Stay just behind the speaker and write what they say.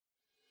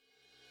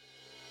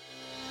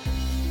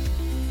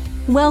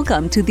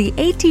Welcome to the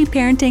AT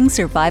Parenting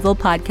Survival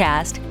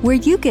Podcast, where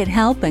you get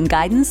help and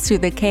guidance through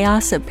the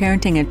chaos of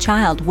parenting a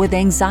child with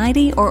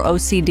anxiety or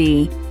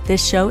OCD.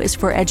 This show is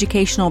for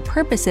educational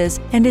purposes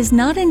and is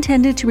not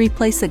intended to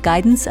replace the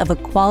guidance of a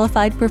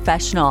qualified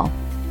professional.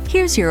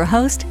 Here's your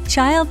host,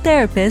 child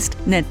therapist,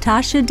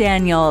 Natasha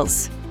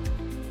Daniels.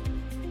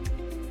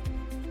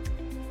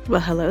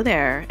 Well, hello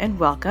there, and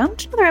welcome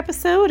to another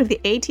episode of the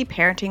AT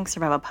Parenting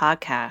Survival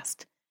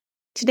Podcast.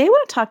 Today, I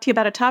want to talk to you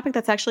about a topic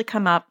that's actually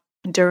come up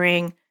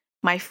during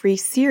my free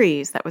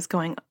series that was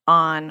going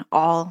on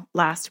all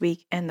last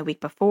week and the week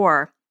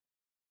before.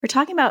 We're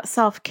talking about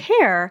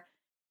self-care,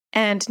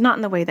 and not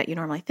in the way that you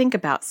normally think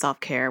about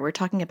self-care. We're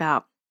talking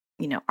about,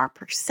 our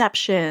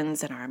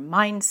perceptions and our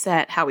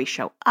mindset, how we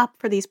show up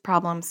for these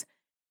problems.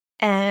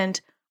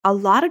 And a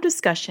lot of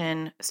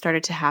discussion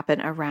started to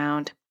happen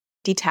around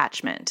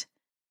detachment.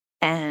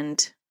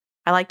 And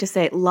I like to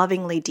say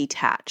lovingly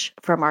detach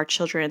from our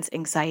children's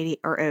anxiety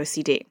or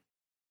OCD.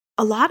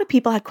 A lot of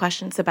people had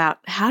questions about,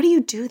 how do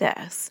you do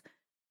this?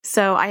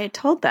 So I had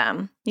told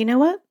them, you know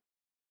what?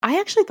 I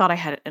actually thought I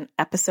had an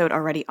episode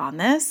already on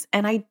this,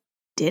 and I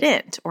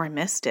didn't, or I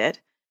missed it,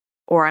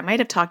 or I might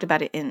have talked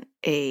about it in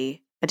a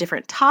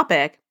different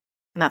topic,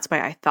 and that's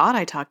why I thought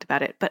I talked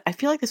about it. But I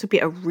feel like this would be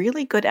a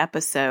really good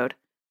episode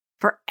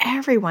for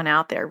everyone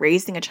out there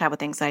raising a child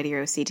with anxiety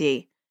or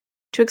OCD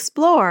to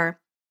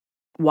explore,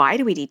 why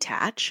do we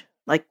detach?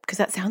 Because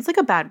that sounds like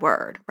a bad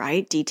word,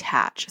 right?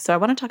 Detach. So I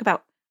want to talk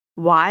about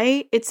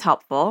why it's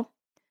helpful.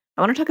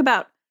 I want to talk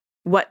about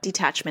what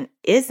detachment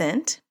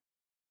isn't.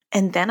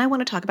 And then I want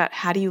to talk about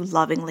how do you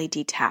lovingly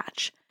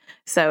detach.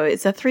 So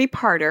it's a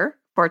three-parter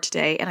for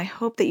today, and I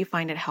hope that you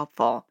find it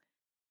helpful.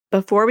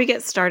 Before we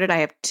get started, I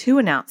have two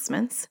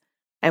announcements.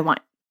 I want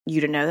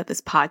you to know that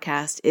this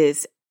podcast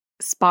is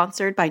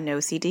sponsored by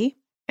NoCD,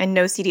 and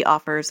NoCD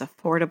offers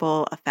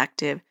affordable,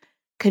 effective,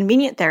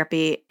 convenient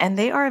therapy, and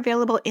they are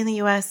available in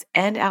the US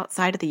and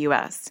outside of the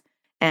US.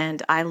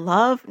 And I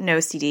love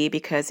NoCD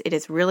because it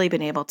has really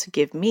been able to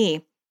give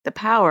me the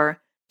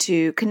power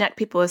to connect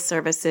people with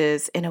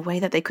services in a way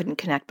that they couldn't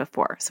connect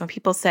before. So when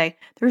people say,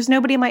 there's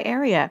nobody in my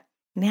area,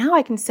 now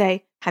I can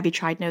say, have you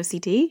tried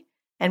NoCD?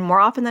 And more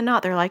often than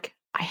not, they're like,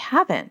 I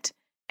haven't.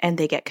 And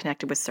they get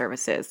connected with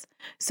services.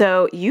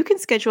 So you can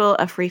schedule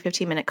a free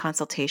 15-minute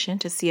consultation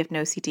to see if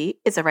NoCD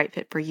is a right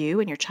fit for you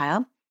and your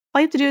child.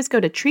 All you have to do is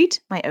go to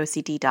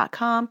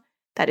treatmyocd.com.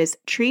 That is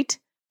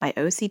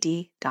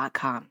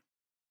treatmyocd.com.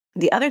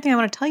 The other thing I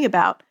want to tell you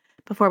about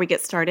before we get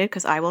started,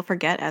 because I will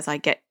forget as I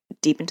get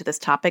deep into this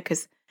topic,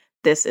 because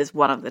this is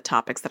one of the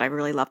topics that I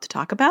really love to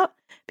talk about,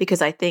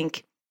 because I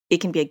think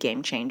it can be a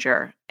game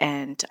changer.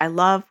 And I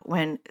love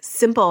when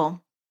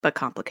simple but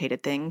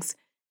complicated things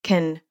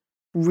can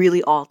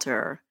really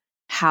alter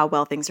how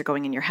well things are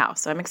going in your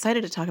house. So I'm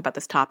excited to talk about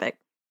this topic.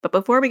 But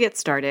before we get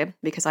started,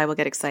 because I will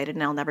get excited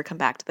and I'll never come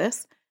back to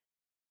this,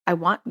 I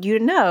want you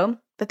to know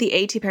that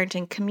the AT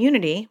Parenting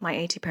community, my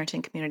AT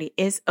Parenting community,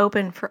 is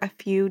open for a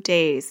few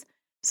days.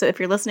 So if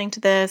you're listening to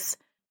this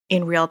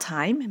in real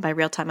time, and by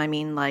real time I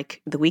mean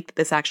like the week that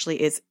this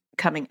actually is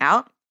coming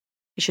out,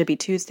 it should be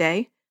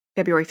Tuesday,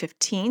 February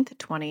 15th,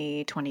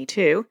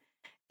 2022.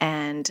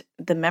 And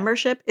the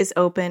membership is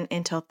open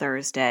until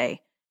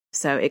Thursday.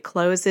 So it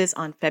closes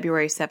on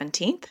February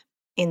 17th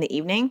in the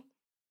evening.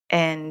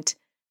 And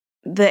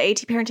the AT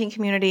Parenting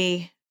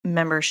community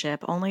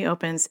membership only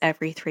opens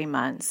every 3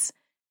 months.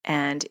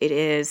 And it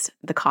is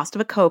the cost of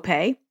a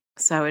copay.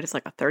 So it is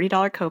like a $30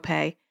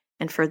 copay.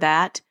 And for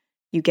that,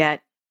 you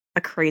get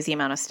a crazy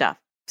amount of stuff.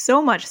 So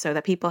much so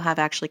that people have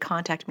actually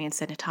contacted me and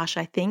said,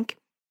 Natasha, I think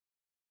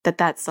that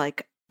that's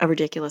like a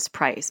ridiculous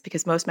price,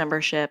 because most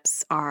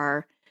memberships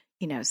are,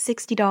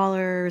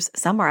 $60.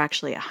 Some are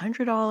actually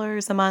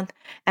 $100 a month.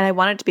 And I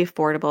want it to be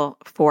affordable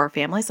for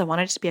families. I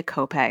want it to be a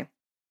copay.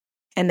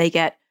 And they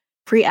get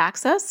free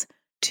access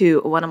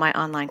to one of my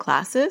online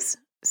classes.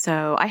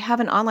 So I have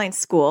an online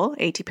school,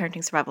 AT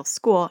Parenting Survival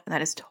School, and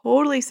that is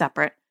totally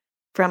separate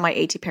from my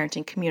AT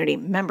Parenting community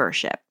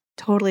membership,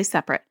 totally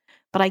separate.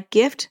 But I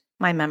gift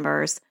my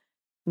members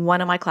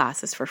one of my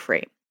classes for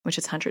free, which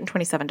is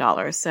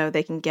 $127. So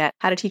they can get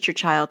how to teach your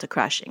child to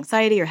crush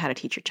anxiety, or how to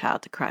teach your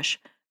child to crush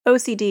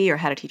OCD, or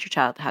how to teach your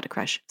child how to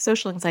crush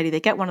social anxiety.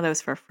 They get one of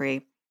those for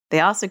free.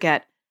 They also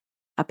get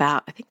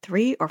about,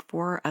 3 or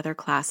 4 other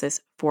classes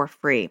for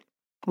free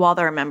while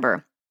they're a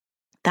member.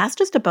 That's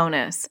just a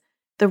bonus.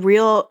 The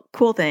real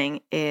cool thing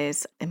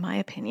is, in my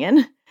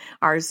opinion,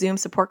 our Zoom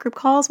support group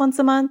calls once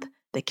a month.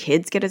 The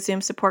kids get a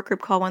Zoom support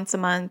group call once a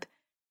month.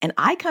 And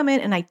I come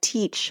in and I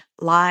teach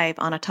live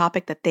on a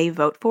topic that they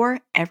vote for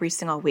every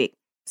single week.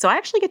 So I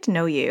actually get to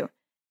know you.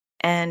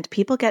 And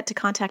people get to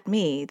contact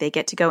me. They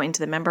get to go into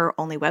the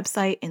member-only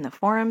website in the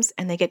forums,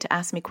 and they get to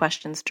ask me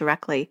questions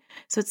directly.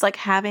 So it's like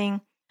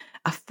having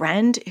a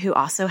friend who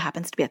also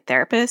happens to be a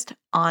therapist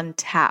on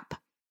tap,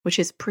 which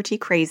is pretty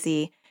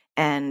crazy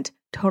and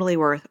totally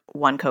worth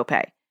one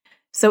copay.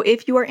 So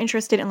if you are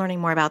interested in learning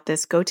more about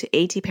this, go to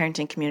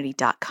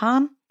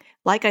atparentingcommunity.com.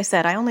 Like I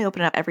said, I only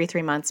open it up every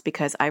 3 months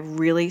because I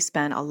really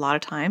spend a lot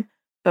of time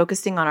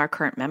focusing on our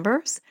current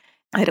members.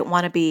 I don't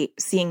want to be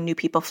seeing new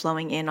people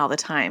flowing in all the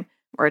time.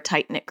 We're a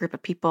tight-knit group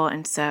of people,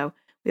 and so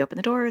we open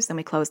the doors, then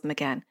we close them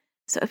again.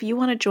 So if you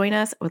want to join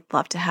us, I would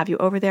love to have you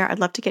over there. I'd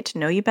love to get to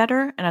know you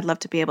better, and I'd love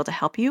to be able to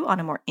help you on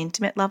a more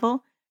intimate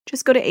level.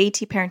 Just go to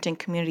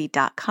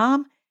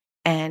atparentingcommunity.com,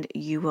 and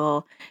you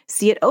will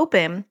see it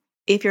open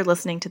if you're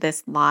listening to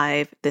this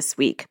live this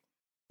week.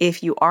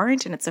 If you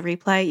aren't and it's a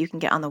replay, you can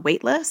get on the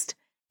wait list,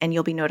 and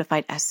you'll be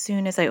notified as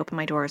soon as I open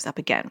my doors up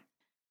again.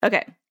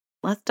 Okay,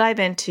 let's dive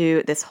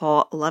into this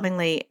whole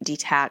lovingly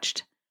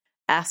detached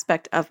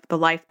aspect of the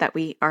life that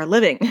we are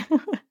living.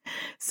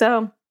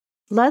 So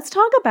let's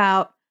talk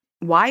about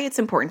why it's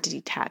important to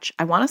detach.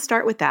 I want to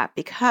start with that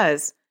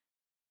because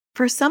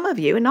for some of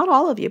you, and not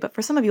all of you, but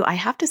for some of you, I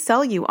have to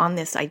sell you on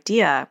this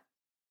idea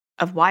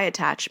of why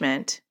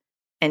attachment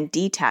and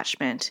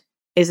detachment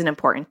is an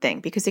important thing,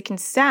 because it can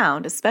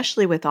sound,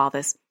 especially with all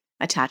this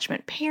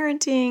attachment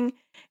parenting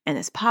and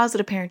this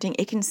positive parenting,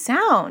 it can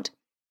sound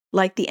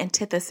like the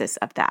antithesis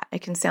of that.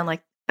 It can sound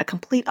like a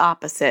complete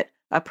opposite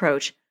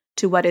approach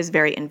to what is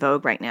very in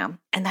vogue right now.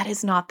 And that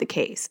is not the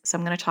case. So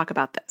I'm going to talk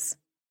about this.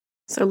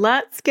 So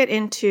let's get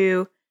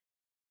into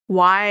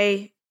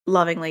why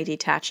lovingly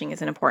detaching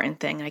is an important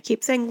thing. And I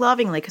keep saying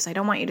lovingly because I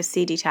don't want you to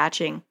see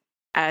detaching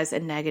as a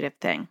negative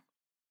thing.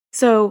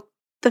 So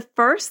the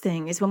first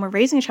thing is when we're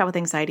raising a child with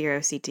anxiety or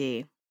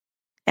OCD,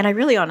 and I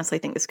really honestly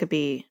think this could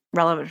be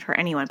relevant for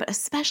anyone, but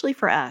especially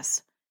for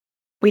us,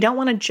 we don't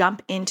want to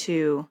jump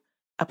into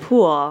a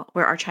pool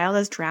where our child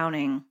is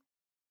drowning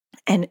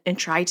and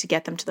try to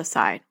get them to the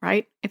side,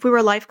 right? If we were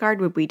a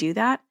lifeguard, would we do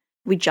that?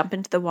 We jump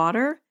into the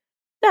water?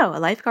 No, a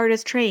lifeguard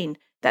is trained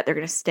that they're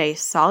going to stay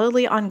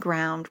solidly on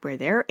ground where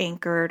they're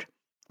anchored,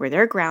 where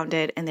they're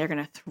grounded, and they're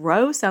going to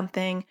throw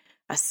something,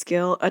 a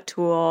skill, a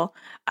tool,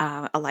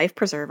 a life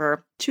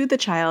preserver to the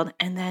child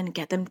and then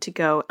get them to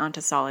go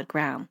onto solid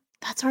ground.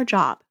 That's our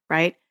job,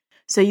 right?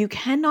 So you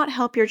cannot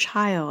help your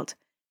child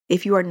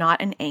if you are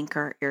not an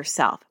anchor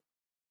yourself.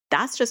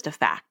 That's just a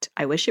fact.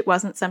 I wish it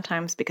wasn't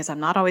sometimes because I'm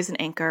not always an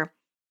anchor.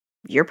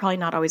 You're probably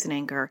not always an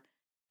anchor,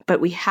 but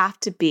we have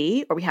to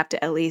be, or we have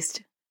to at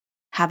least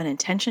have an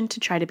intention to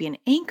try to be an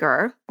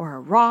anchor or a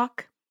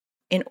rock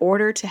in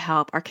order to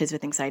help our kids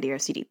with anxiety or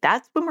OCD.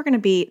 That's when we're going to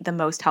be the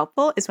most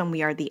helpful, is when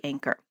we are the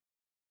anchor.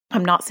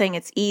 I'm not saying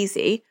it's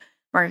easy.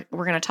 We're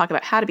going to talk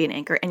about how to be an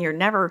anchor, and you're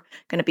never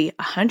going to be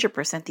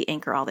 100% the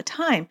anchor all the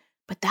time,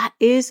 but that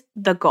is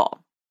the goal.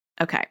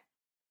 Okay.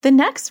 The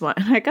next one,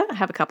 I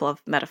have a couple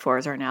of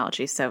metaphors or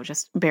analogies, so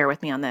just bear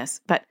with me on this,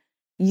 but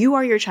you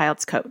are your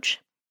child's coach.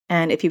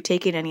 And if you've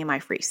taken any of my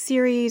free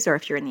series, or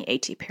if you're in the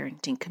AT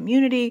parenting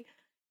community,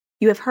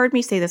 you have heard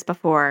me say this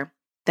before,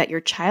 that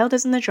your child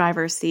is in the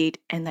driver's seat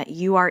and that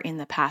you are in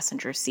the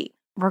passenger seat.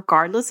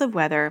 Regardless of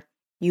whether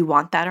you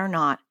want that or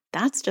not,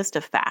 that's just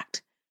a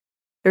fact.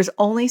 There's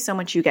only so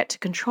much you get to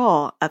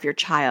control of your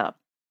child.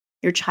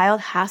 Your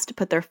child has to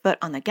put their foot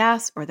on the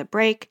gas or the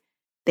brake.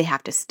 They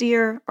have to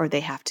steer or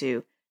they have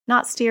to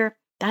not steer.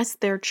 That's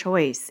their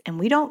choice. And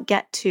we don't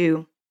get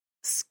to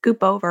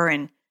scoop over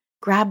and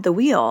grab the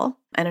wheel.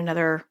 And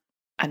another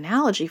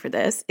analogy for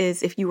this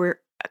is if you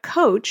were a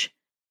coach,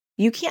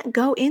 you can't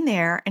go in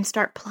there and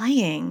start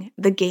playing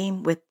the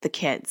game with the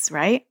kids,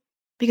 right?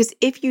 Because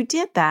if you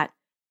did that,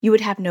 you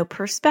would have no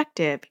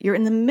perspective. You're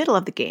in the middle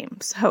of the game.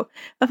 So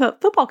if a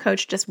football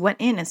coach just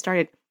went in and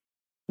started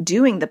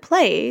doing the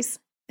plays,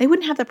 they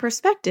wouldn't have the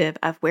perspective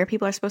of where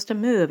people are supposed to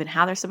move and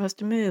how they're supposed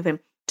to move and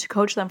to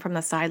coach them from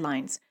the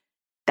sidelines.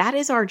 That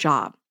is our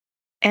job.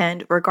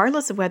 And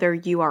regardless of whether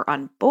you are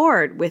on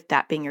board with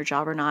that being your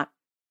job or not,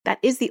 that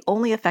is the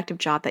only effective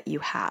job that you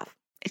have.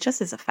 It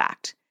just is a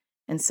fact.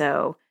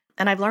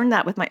 And I've learned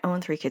that with my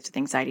own 3 kids with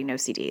anxiety and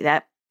OCD,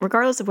 that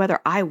regardless of whether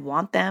I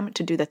want them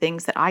to do the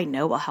things that I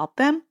know will help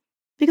them,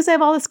 because I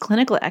have all this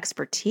clinical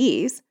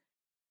expertise,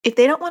 if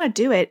they don't want to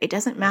do it, it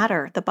doesn't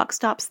matter. The buck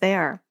stops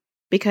there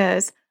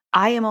because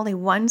I am only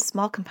one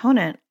small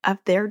component of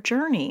their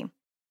journey.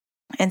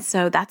 And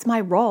so that's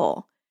my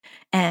role.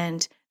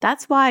 And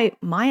that's why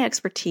my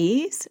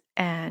expertise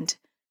and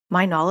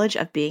my knowledge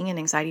of being an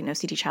anxiety and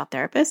OCD child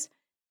therapist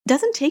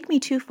doesn't take me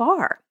too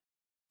far.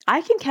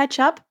 I can catch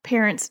up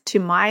parents to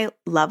my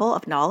level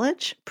of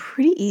knowledge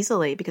pretty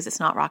easily because it's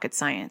not rocket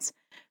science.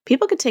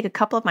 People could take a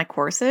couple of my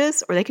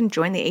courses or they can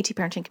join the AT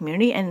parenting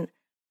community and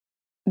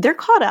they're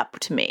caught up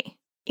to me.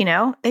 You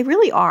know, they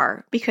really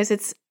are, because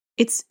it's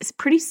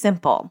pretty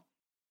simple.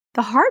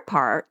 The hard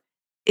part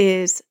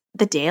is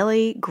the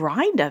daily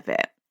grind of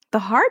it. The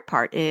hard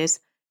part is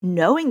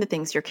knowing the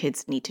things your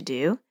kids need to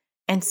do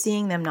and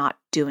seeing them not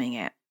doing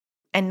it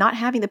and not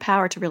having the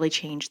power to really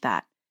change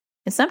that.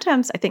 And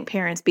sometimes I think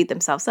parents beat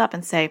themselves up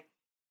and say,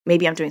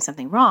 maybe I'm doing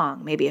something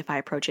wrong. Maybe if I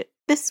approach it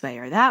this way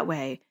or that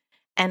way.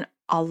 And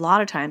a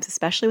lot of times,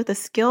 especially with the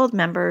skilled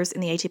members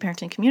in the AT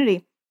parenting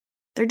community,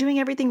 they're doing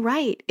everything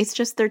right. It's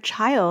just their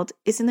child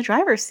is in the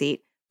driver's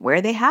seat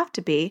where they have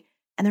to be,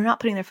 and they're not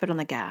putting their foot on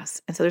the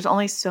gas. And so there's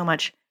only so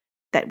much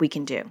that we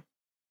can do.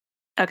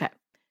 Okay,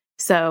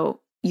 so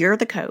you're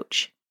the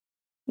coach.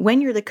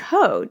 When you're the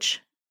coach,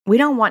 we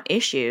don't want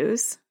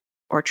issues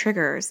or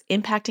triggers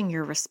impacting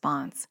your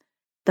response.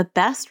 The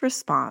best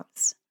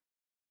response,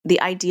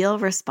 the ideal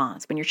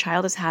response when your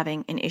child is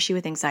having an issue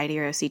with anxiety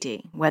or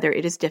OCD, whether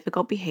it is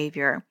difficult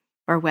behavior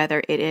or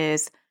whether it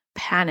is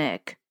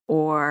panic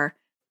or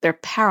they're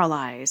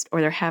paralyzed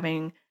or they're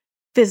having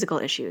physical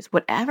issues,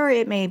 whatever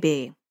it may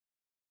be,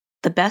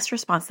 the best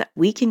response that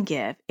we can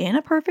give in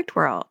a perfect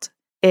world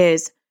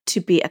is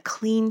to be a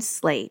clean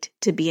slate,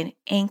 to be an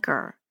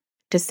anchor,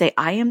 to say,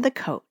 I am the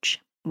coach.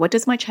 What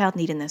does my child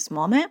need in this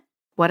moment?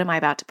 What am I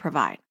about to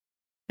provide?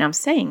 Now I'm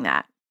saying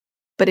that,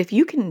 but if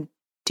you can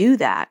do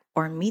that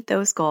or meet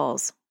those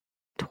goals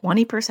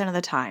 20% of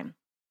the time,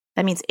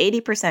 that means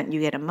 80% you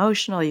get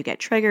emotional, you get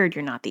triggered,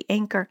 you're not the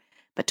anchor,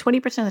 but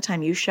 20% of the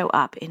time you show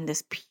up in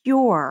this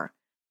pure,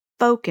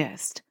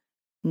 focused,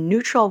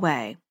 neutral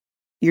way,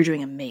 you're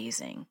doing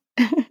amazing.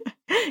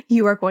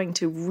 You are going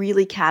to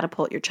really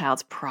catapult your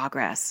child's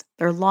progress.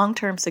 Their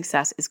long-term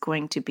success is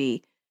going to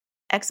be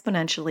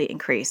exponentially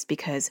increased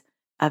because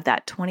of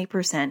that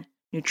 20%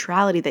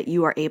 neutrality that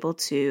you are able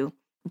to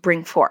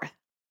bring forth.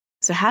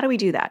 So how do we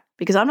do that?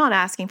 Because I'm not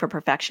asking for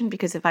perfection,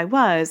 because if I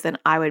was, then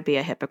I would be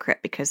a hypocrite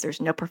because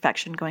there's no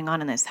perfection going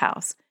on in this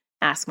house.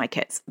 Ask my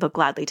kids. They'll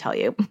gladly tell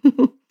you.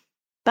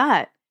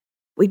 But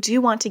we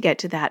do want to get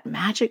to that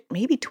magic,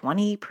 maybe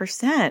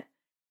 20%,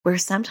 where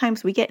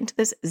sometimes we get into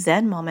this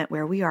Zen moment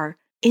where we are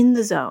in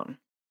the zone.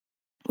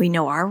 We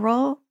know our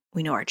role,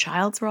 we know our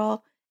child's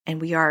role,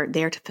 and we are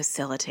there to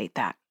facilitate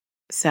that.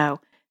 So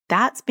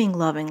that's being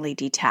lovingly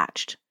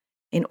detached.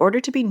 In order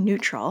to be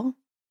neutral,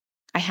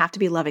 I have to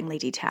be lovingly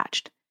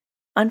detached.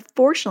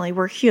 Unfortunately,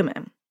 we're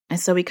human, and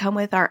so we come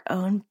with our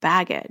own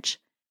baggage.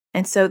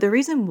 And so the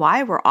reason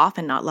why we're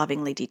often not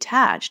lovingly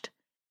detached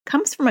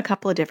comes from a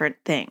couple of different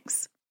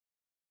things.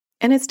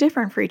 And it's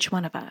different for each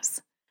one of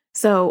us.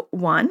 So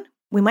one,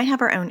 we might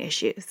have our own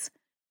issues.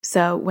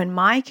 So when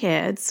my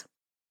kids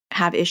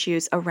have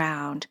issues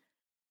around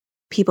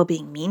people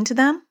being mean to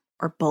them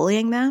or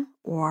bullying them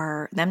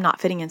or them not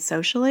fitting in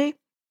socially,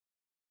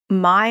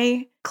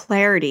 my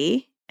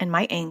clarity and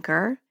my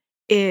anchor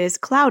is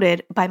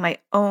clouded by my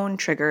own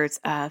triggers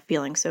of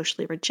feeling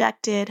socially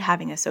rejected,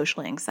 having a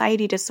social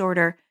anxiety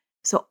disorder.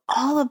 So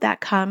all of that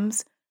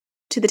comes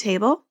to the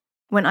table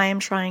when I am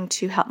trying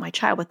to help my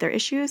child with their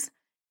issues.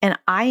 And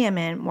I am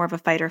in more of a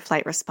fight or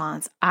flight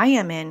response. I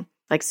am in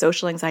like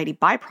social anxiety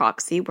by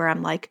proxy, where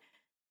I'm like,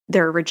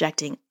 they're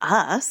rejecting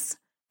us,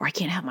 or I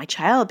can't have my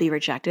child be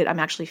rejected. I'm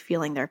actually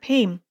feeling their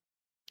pain.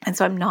 And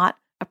so I'm not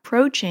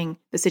approaching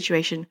the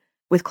situation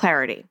with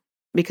clarity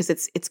because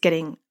it's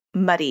getting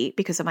muddy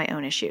because of my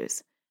own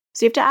issues.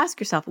 So you have to ask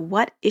yourself,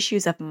 what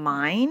issues of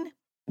mine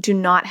do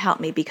not help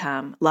me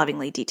become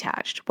lovingly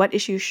detached? What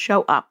issues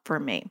show up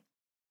for me?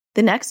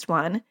 The next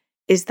one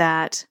is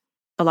that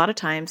a lot of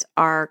times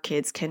our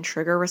kids can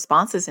trigger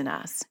responses in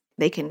us.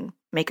 They can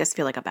make us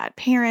feel like a bad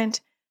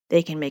parent.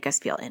 They can make us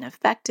feel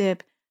ineffective.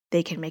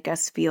 They can make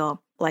us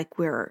feel like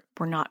we're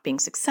not being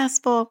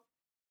successful.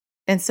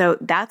 And so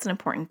that's an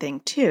important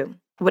thing too.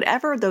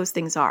 Whatever those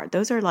things are,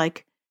 those are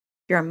like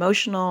your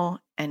emotional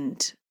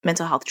and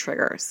mental health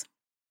triggers.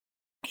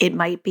 It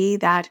might be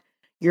that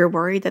you're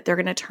worried that they're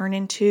going to turn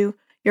into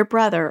your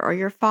brother or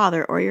your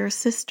father or your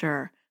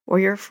sister or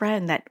your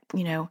friend that,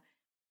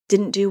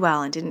 didn't do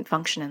well and didn't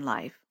function in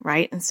life,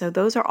 right? And so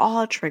those are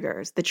all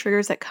triggers, the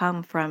triggers that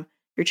come from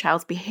your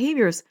child's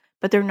behaviors,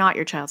 but they're not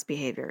your child's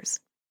behaviors.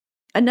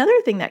 Another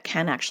thing that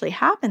can actually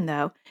happen,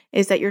 though,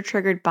 is that you're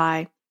triggered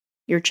by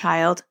your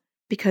child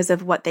because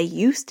of what they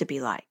used to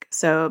be like.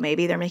 So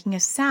maybe they're making a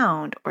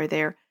sound or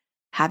they're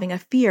having a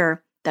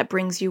fear that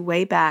brings you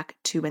way back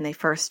to when they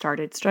first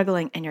started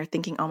struggling, and you're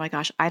thinking, oh my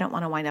gosh, I don't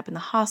want to wind up in the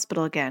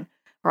hospital again,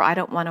 or I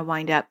don't want to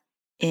wind up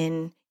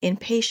in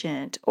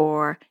inpatient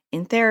or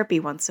in therapy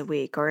once a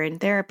week or in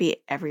therapy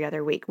every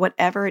other week.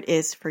 Whatever it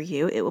is for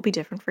you, it will be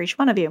different for each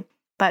one of you.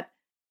 But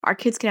our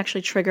kids can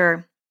actually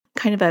trigger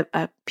kind of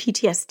a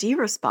PTSD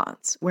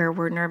response where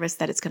we're nervous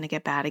that it's going to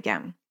get bad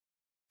again.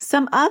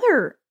 Some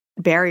other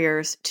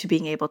barriers to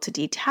being able to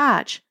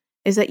detach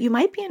is that you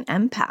might be an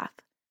empath.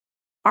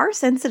 Our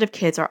sensitive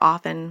kids are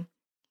often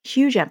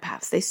huge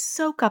empaths. They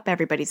soak up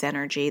everybody's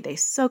energy. They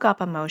soak up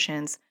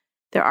emotions.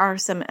 There are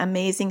some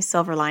amazing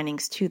silver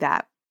linings to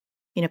that.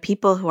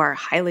 People who are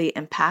highly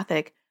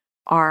empathic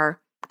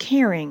are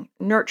caring,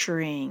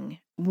 nurturing,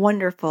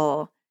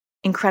 wonderful,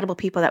 incredible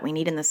people that we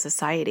need in this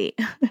society,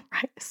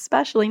 right?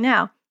 Especially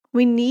now.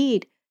 We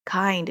need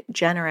kind,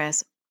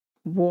 generous,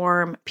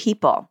 warm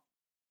people.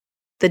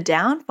 The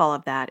downfall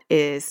of that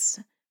is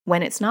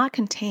when it's not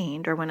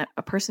contained or when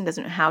a person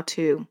doesn't know how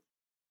to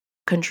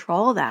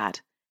control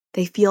that,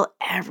 they feel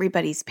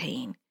everybody's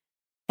pain.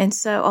 And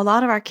so a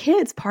lot of our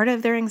kids, part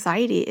of their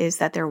anxiety is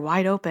that they're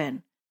wide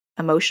open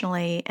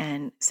emotionally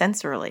and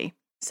sensorily.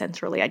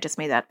 Sensorily, I just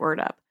made that word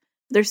up.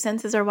 Their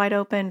senses are wide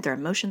open. Their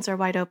emotions are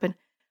wide open.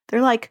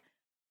 They're like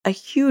a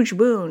huge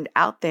wound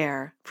out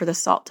there for the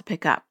salt to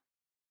pick up.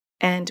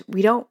 And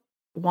we don't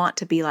want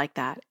to be like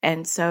that.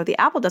 And so the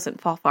apple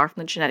doesn't fall far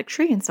from the genetic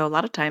tree. And so a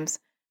lot of times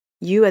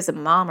you as a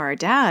mom or a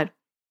dad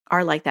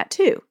are like that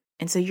too.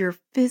 And so you're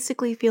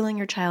physically feeling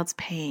your child's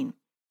pain.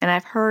 And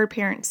I've heard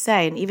parents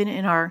say, and even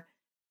in our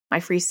my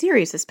free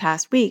series this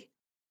past week,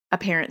 a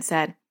parent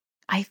said,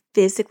 I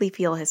physically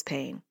feel his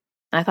pain.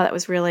 And I thought that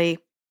was really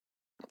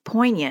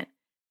poignant,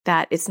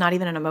 that it's not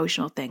even an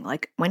emotional thing.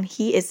 Like when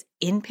he is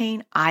in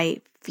pain,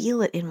 I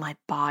feel it in my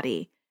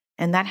body,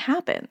 and that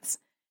happens.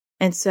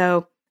 And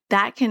so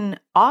that can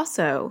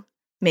also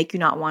make you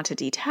not want to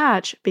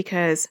detach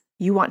because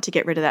you want to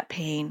get rid of that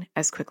pain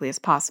as quickly as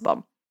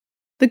possible.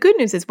 The good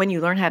news is when you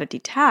learn how to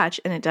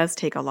detach, and it does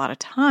take a lot of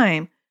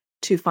time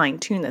to fine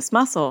tune this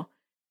muscle,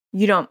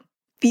 you don't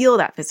feel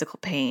that physical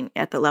pain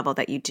at the level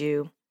that you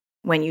do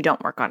when you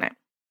don't work on it.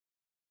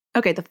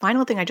 Okay, the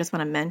final thing I just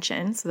want to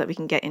mention so that we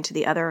can get into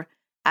the other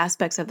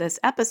aspects of this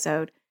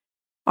episode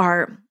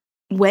are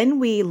when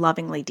we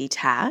lovingly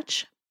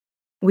detach,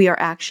 we are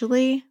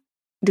actually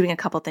doing a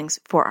couple things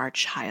for our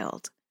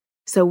child.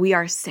 So we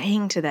are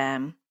saying to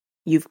them,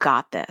 you've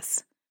got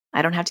this.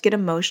 I don't have to get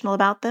emotional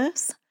about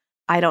this.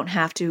 I don't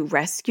have to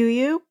rescue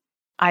you.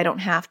 I don't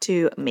have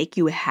to make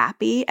you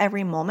happy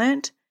every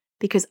moment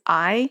because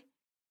I,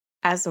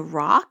 as a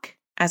rock,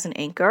 as an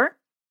anchor,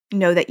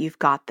 know that you've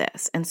got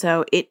this. And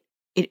so it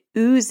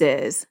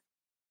oozes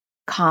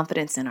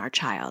confidence in our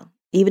child,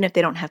 even if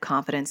they don't have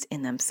confidence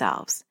in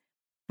themselves.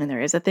 And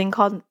there is a thing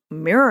called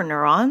mirror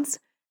neurons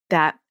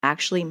that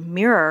actually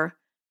mirror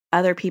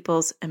other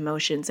people's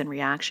emotions and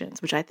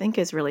reactions, which I think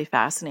is really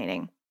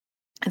fascinating.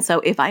 And so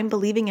if I'm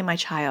believing in my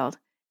child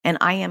and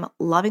I am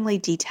lovingly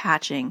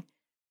detaching,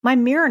 my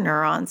mirror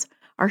neurons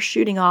are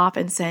shooting off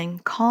and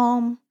saying,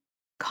 calm,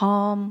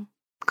 calm,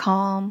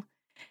 calm.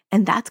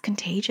 And that's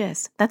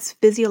contagious. That's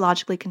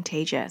physiologically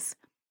contagious.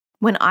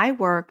 When I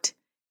worked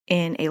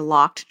in a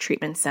locked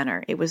treatment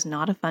center, it was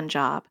not a fun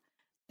job.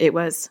 It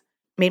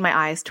made my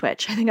eyes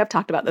twitch. I think I've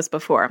talked about this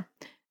before.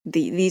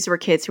 These were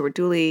kids who were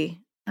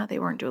they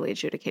weren't duly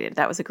adjudicated.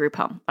 That was a group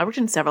home. I worked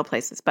in several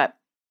places, but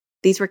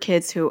these were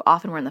kids who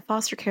often were in the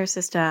foster care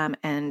system,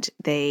 and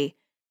they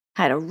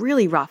had a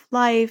really rough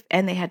life,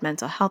 and they had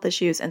mental health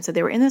issues. And so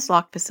they were in this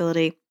locked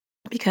facility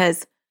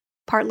because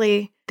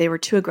partly they were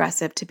too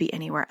aggressive to be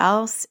anywhere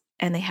else,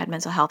 and they had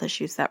mental health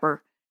issues that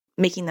were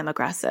making them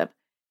aggressive.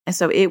 And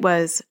so it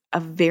was a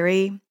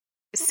very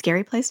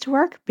scary place to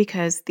work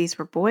because these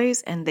were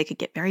boys and they could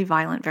get very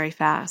violent very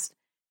fast.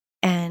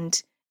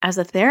 And as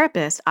a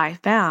therapist, I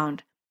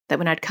found that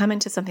when I'd come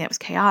into something that was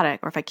chaotic,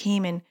 or if I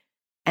came in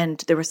and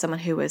there was someone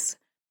who was,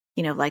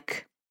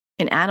 like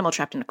an animal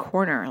trapped in a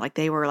corner, like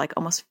they were like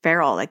almost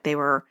feral, like they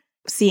were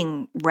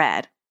seeing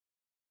red,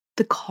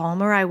 the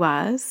calmer I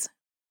was,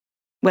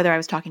 whether I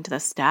was talking to the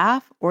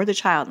staff or the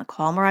child, the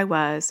calmer I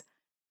was,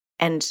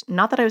 and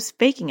not that I was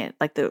faking it,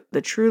 like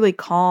the truly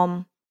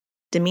calm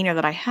demeanor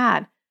that I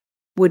had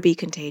would be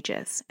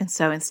contagious. And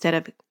so instead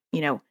of,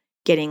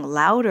 getting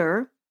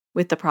louder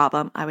with the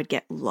problem, I would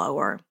get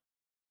lower.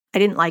 I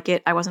didn't like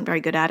it. I wasn't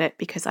very good at it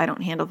because I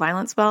don't handle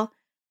violence well,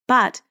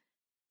 but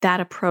that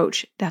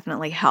approach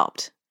definitely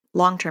helped.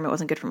 Long term, it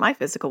wasn't good for my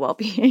physical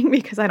well-being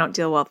because I don't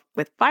deal well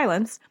with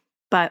violence,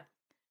 but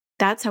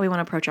that's how we want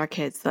to approach our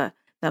kids. The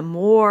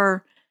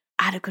more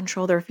out of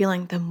control they're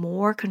feeling, the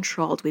more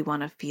controlled we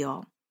want to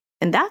feel.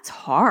 And that's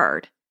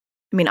hard.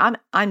 I mean,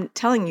 I'm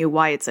telling you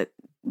why it's a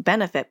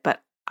benefit,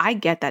 but I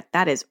get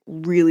that is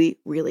really,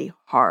 really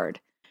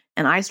hard.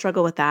 And I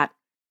struggle with that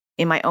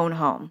in my own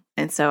home.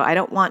 And so I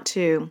don't want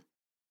to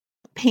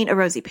paint a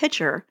rosy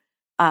picture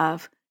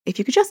of, if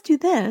you could just do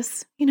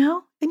this,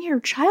 then your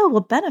child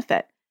will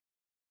benefit.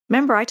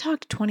 Remember, I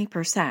talked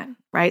 20%,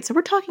 right? So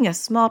we're talking a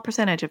small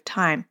percentage of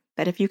time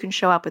that if you can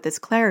show up with this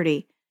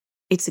clarity,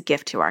 it's a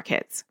gift to our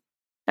kids.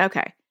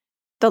 Okay.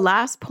 The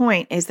last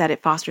point is that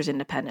it fosters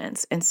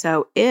independence. And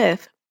so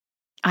if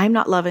I'm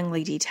not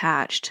lovingly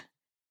detached,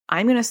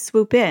 I'm going to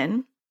swoop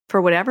in for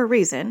whatever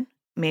reason,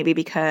 maybe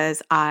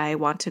because I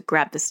want to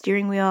grab the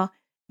steering wheel.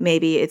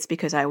 Maybe it's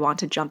because I want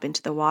to jump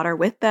into the water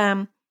with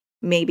them.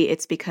 Maybe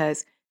it's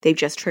because they've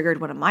just triggered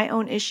one of my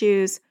own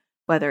issues,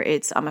 whether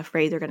it's I'm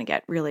afraid they're going to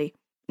get really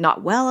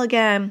not well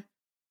again,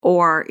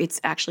 or it's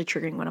actually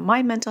triggering one of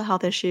my mental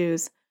health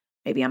issues.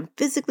 Maybe I'm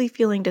physically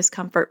feeling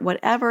discomfort,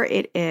 whatever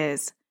it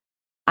is.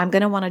 I'm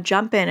going to want to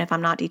jump in if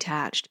I'm not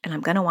detached, and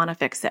I'm going to want to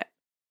fix it.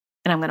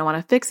 And I'm going to want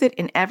to fix it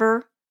in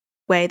every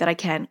way that I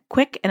can,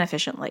 quick and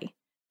efficiently,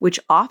 which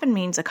often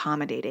means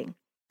accommodating.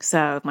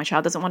 So if my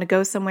child doesn't want to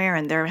go somewhere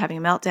and they're having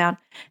a meltdown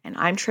and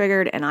I'm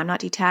triggered and I'm not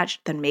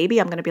detached, then maybe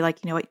I'm going to be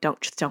like,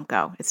 just don't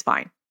go. It's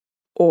fine.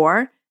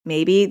 Or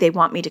maybe they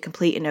want me to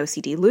complete an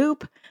OCD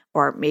loop,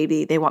 or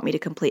maybe they want me to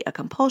complete a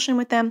compulsion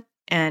with them.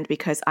 And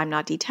because I'm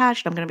not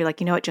detached, I'm going to be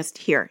like, just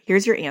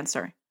here's your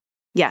answer.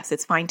 Yes,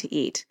 it's fine to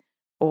eat.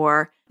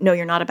 Or no,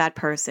 you're not a bad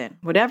person.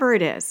 Whatever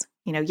it is,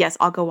 yes,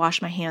 I'll go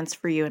wash my hands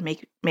for you and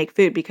make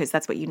food because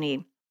that's what you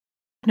need.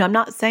 No, I'm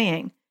not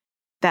saying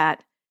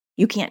that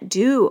you can't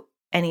do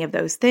any of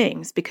those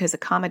things because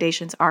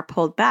accommodations are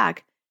pulled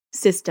back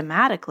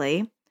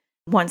systematically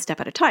one step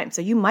at a time.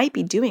 So you might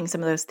be doing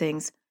some of those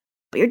things,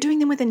 but you're doing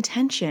them with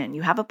intention.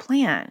 You have a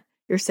plan.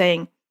 You're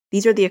saying,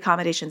 these are the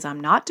accommodations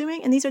I'm not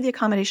doing, and these are the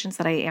accommodations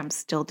that I am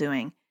still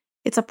doing.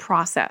 It's a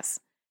process.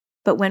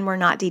 But when we're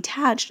not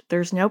detached,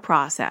 there's no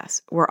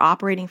process. We're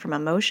operating from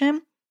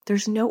emotion,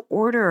 There's no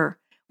order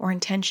or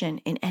intention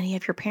in any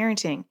of your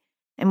parenting.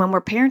 And when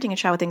we're parenting a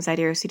child with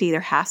anxiety or OCD, there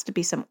has to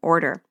be some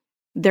order.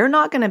 They're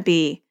not going to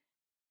be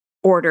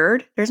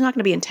ordered. There's not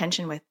going to be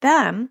intention with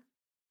them.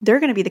 They're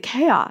going to be the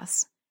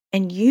chaos.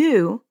 And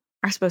you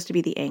are supposed to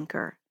be the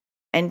anchor.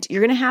 And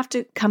you're going to have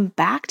to come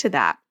back to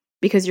that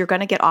because you're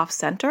going to get off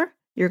center.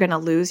 You're going to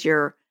lose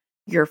your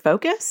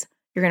focus.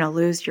 You're going to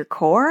lose your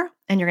core,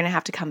 and you're going to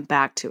have to come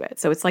back to it.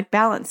 So it's like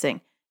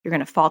balancing. You're going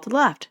to fall to the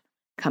left,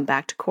 come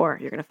back to core.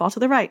 You're going to fall to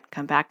the right,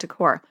 come back to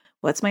core.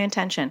 What's my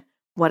intention?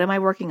 What am I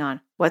working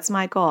on? What's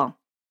my goal?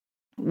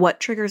 What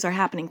triggers are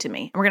happening to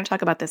me? And we're going to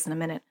talk about this in a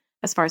minute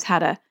as far as how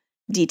to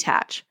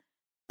detach.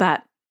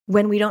 But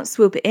when we don't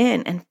swoop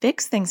in and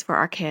fix things for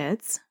our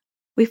kids,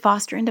 we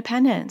foster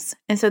independence.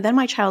 And so then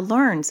my child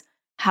learns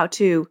how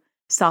to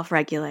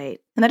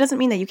self-regulate. And that doesn't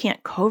mean that you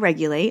can't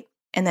co-regulate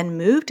and then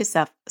move to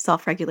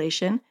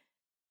self-regulation,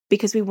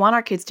 because we want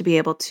our kids to be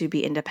able to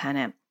be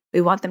independent.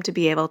 We want them to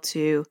be able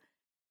to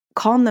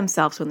calm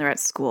themselves when they're at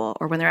school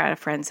or when they're at a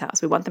friend's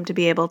house. We want them to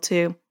be able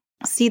to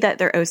see that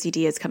their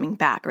OCD is coming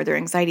back or their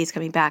anxiety is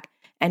coming back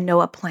and know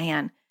a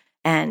plan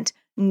and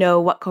know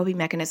what coping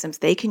mechanisms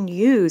they can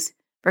use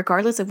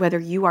regardless of whether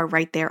you are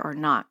right there or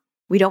not.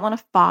 We don't want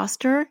to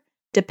foster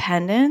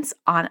dependence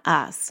on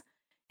us.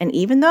 And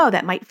even though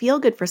that might feel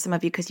good for some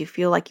of you because you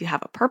feel like you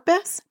have a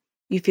purpose,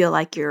 you feel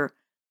like you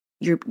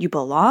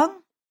belong,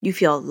 you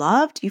feel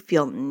loved, you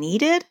feel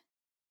needed.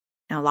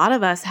 Now, a lot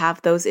of us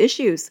have those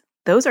issues.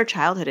 Those are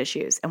childhood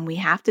issues, and we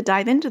have to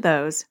dive into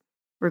those,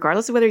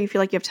 regardless of whether you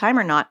feel like you have time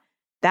or not.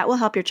 That will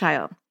help your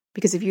child,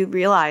 because if you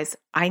realize,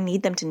 I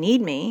need them to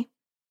need me,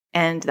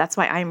 and that's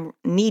why I'm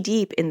knee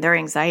deep in their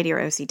anxiety or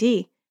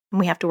OCD, and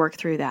we have to work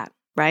through that,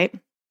 right?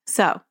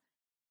 So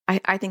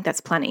I think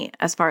that's plenty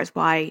as far as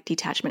why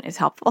detachment is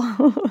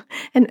helpful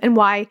and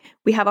why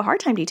we have a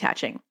hard time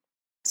detaching.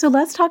 So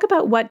let's talk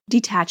about what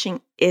detaching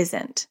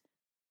isn't.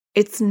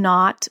 It's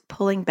not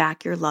pulling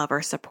back your love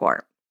or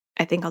support.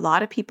 I think a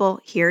lot of people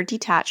hear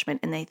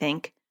detachment and they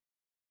think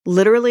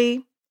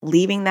literally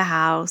leaving the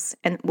house,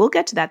 and we'll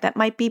get to that. That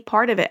might be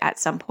part of it at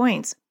some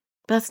points,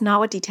 but that's not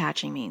what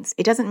detaching means.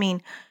 It doesn't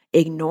mean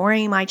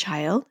ignoring my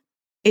child.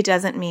 It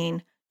doesn't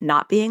mean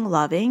not being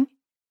loving.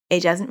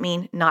 It doesn't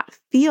mean not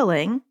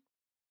feeling.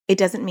 It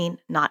doesn't mean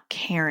not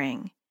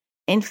caring.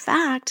 In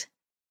fact,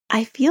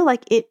 I feel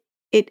like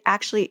it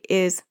actually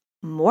is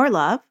more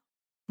love,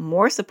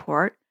 more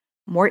support,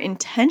 more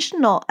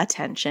intentional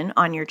attention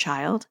on your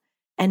child,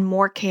 and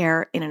more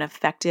care in an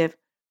effective,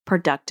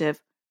 productive,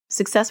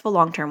 successful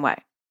long-term way.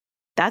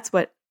 That's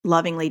what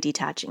lovingly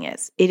detaching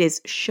is. It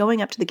is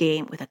showing up to the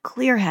game with a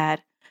clear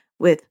head,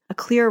 with a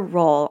clear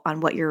role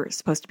on what you're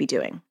supposed to be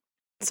doing.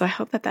 So I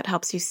hope that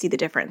helps you see the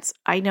difference.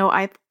 I know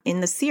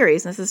in the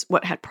series, and this is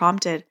what had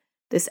prompted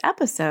this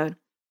episode,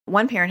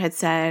 one parent had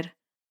said,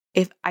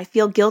 if I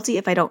feel guilty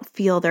if I don't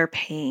feel their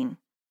pain.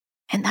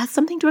 And that's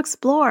something to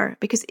explore,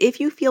 because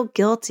if you feel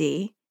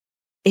guilty,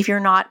 if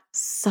you're not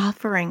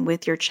suffering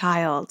with your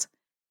child,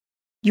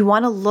 you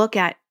want to look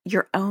at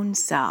your own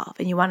self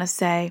and you want to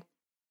say,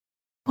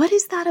 what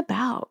is that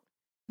about?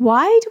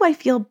 Why do I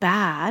feel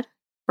bad,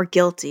 or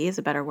guilty is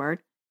a better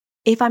word,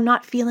 if I'm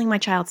not feeling my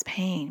child's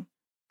pain?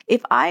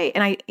 And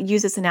I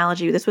use this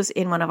analogy, this was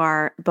in one of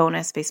our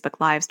bonus Facebook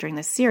Lives during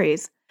this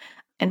series.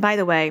 And by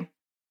the way,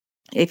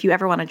 if you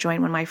ever want to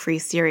join one of my free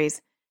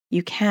series,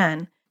 you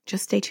can.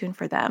 Just stay tuned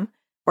for them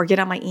or get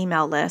on my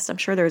email list. I'm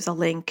sure there's a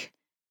link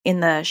in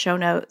the show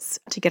notes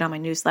to get on my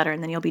newsletter,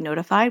 and then you'll be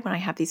notified when I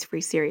have these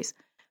free series.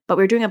 But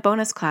we're doing a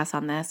bonus class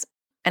on this.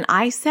 And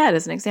I said,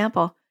 as an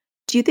example,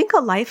 do you think a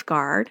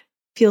lifeguard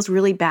feels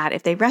really bad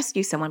if they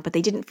rescue someone, but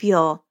they didn't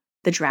feel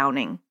the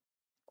drowning?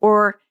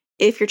 Or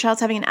if your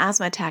child's having an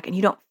asthma attack and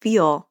you don't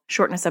feel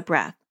shortness of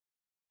breath?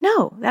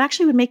 No, that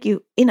actually would make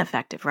you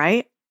ineffective,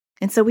 right?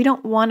 And so we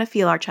don't want to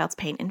feel our child's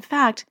pain. In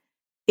fact,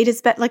 it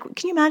is like,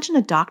 can you imagine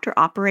a doctor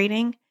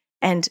operating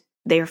and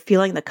they're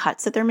feeling the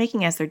cuts that they're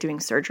making as they're doing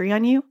surgery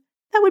on you?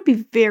 That would be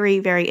very,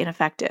 very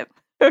ineffective,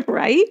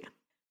 right?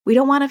 We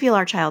don't want to feel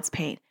our child's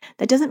pain.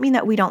 That doesn't mean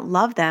that we don't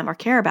love them or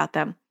care about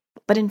them.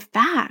 But in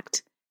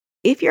fact,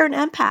 if you're an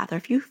empath or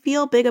if you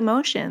feel big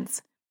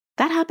emotions,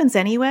 that happens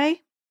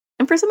anyway.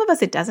 And for some of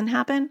us, it doesn't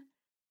happen.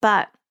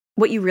 But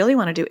what you really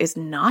want to do is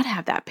not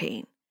have that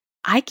pain.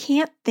 I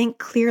can't think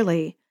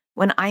clearly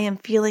when I am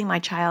feeling my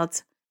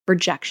child's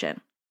rejection.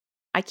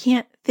 I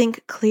can't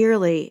think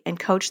clearly and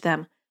coach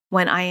them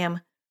when I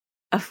am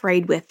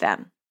afraid with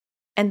them.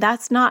 And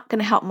that's not going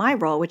to help my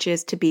role, which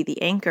is to be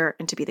the anchor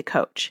and to be the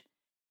coach.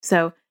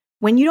 So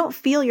when you don't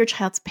feel your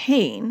child's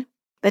pain,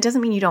 that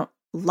doesn't mean you don't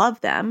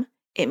love them.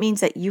 It means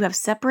that you have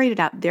separated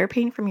out their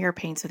pain from your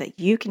pain so that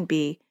you can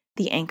be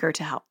the anchor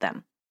to help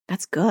them.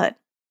 That's good.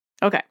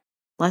 Okay,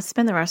 let's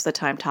spend the rest of the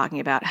time talking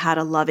about how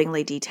to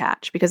lovingly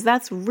detach, because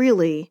that's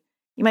really,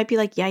 you might be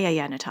like,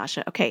 yeah,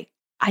 Natasha. Okay,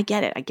 I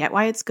get it. I get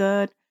why it's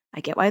good.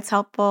 I get why it's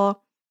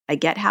helpful. I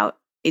get how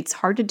it's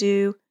hard to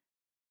do.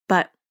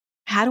 But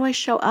how do I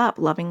show up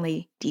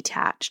lovingly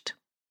detached?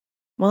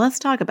 Well, let's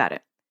talk about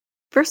it.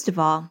 First of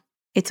all,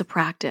 it's a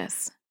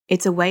practice.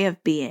 It's a way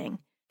of being.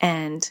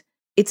 And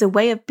it's a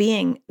way of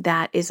being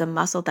that is a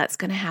muscle that's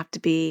going to have to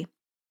be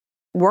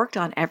worked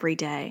on every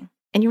day.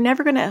 And you're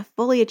never going to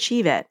fully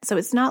achieve it. So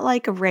it's not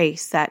like a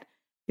race that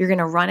you're going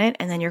to run it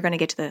and then you're going to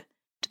get to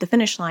the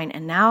finish line.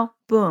 And now,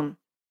 boom,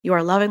 you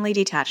are lovingly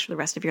detached for the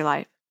rest of your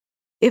life.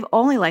 If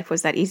only life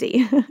was that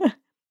easy.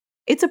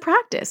 It's a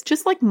practice.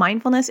 Just like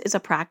mindfulness is a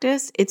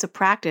practice, it's a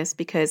practice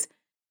because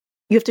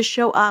you have to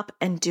show up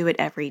and do it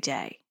every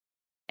day.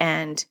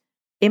 And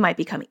it might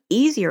become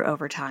easier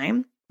over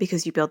time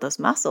because you build those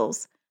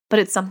muscles, but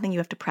it's something you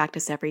have to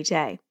practice every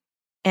day.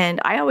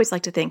 And I always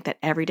like to think that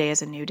every day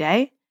is a new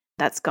day.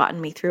 That's gotten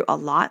me through a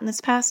lot in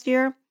this past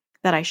year,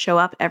 that I show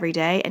up every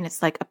day and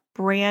it's like a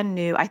brand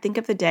new, I think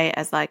of the day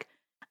as like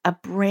a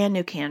brand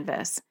new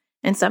canvas.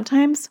 And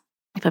sometimes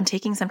if I'm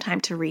taking some time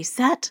to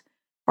reset,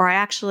 or I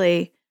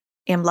actually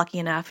am lucky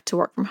enough to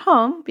work from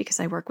home because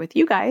I work with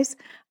you guys,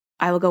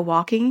 I will go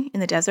walking in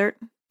the desert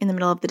in the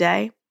middle of the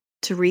day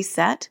to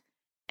reset.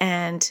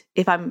 And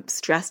if I'm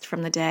stressed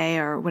from the day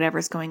or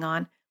whatever's going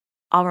on,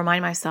 I'll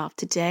remind myself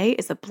today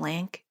is a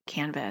blank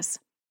canvas.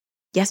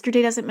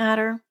 Yesterday doesn't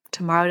matter.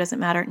 Tomorrow doesn't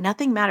matter.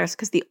 Nothing matters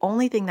because the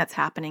only thing that's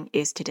happening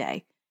is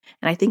today.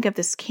 And I think of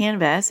this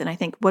canvas and I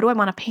think, what do I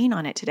want to paint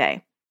on it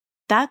today?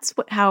 That's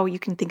how you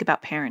can think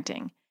about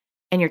parenting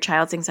and your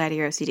child's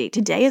anxiety or OCD.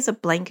 Today is a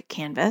blank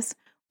canvas.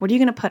 What are you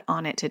going to put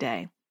on it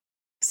today?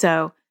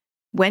 So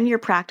when you're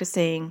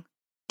practicing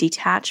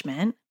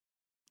detachment,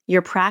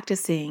 you're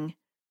practicing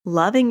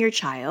loving your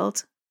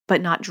child,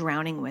 but not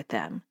drowning with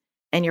them.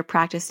 And you're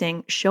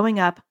practicing showing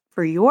up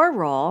for your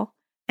role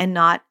and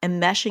not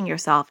enmeshing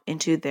yourself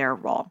into their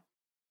role.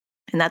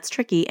 And that's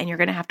tricky, and you're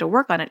going to have to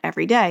work on it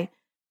every day.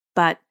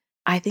 But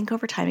I think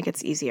over time it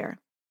gets easier.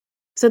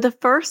 So the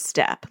first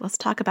step, let's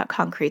talk about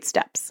concrete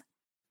steps.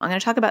 I'm going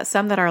to talk about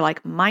some that are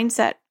like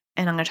mindset,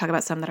 and I'm going to talk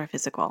about some that are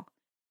physical.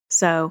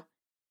 So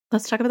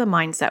let's talk about the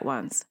mindset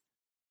ones.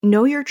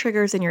 Know your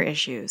triggers and your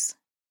issues.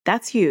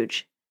 That's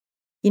huge.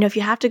 If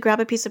you have to grab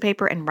a piece of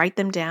paper and write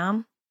them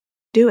down,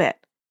 do it.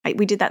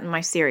 We did that in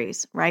my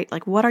series, right?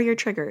 Like, what are your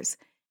triggers?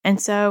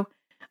 And so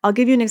I'll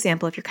give you an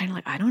example. If you're kind of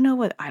like, I don't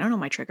know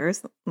my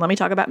triggers. Let me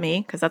talk about me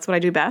because that's what I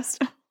do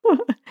best.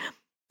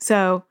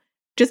 So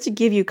just to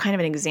give you kind of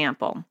an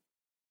example,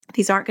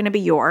 these aren't going to be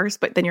yours,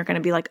 but then you're going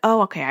to be like,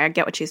 oh, okay, I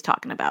get what she's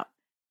talking about.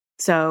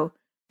 So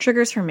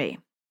triggers for me,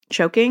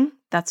 choking,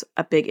 that's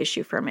a big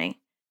issue for me.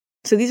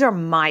 So these are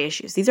my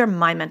issues. These are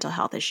my mental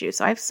health issues.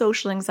 So I have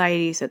social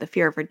anxiety. So the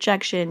fear of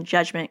rejection,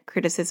 judgment,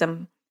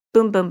 criticism,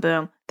 boom, boom,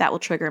 boom, that will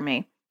trigger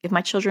me. If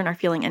my children are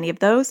feeling any of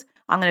those,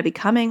 I'm going to be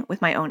coming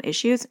with my own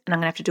issues and I'm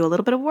going to have to do a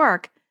little bit of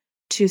work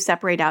to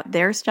separate out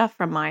their stuff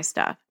from my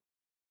stuff.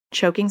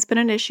 Choking's been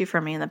an issue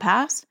for me in the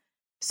past.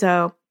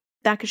 So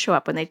that could show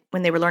up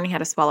when they were learning how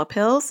to swallow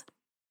pills.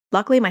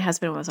 Luckily, my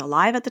husband was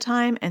alive at the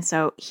time. And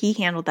so he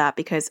handled that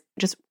because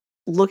just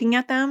looking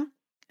at them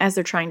as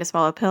they're trying to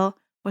swallow a pill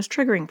was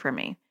triggering for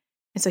me.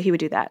 And so he would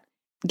do that.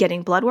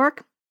 Getting blood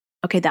work.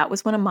 Okay, that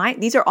was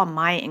these are all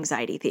my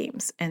anxiety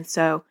themes. And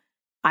so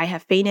I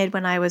have fainted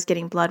when I was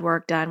getting blood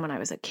work done when I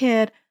was a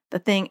kid.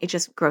 It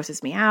just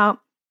grosses me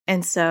out.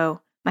 And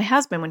so my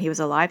husband, when he was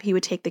alive, he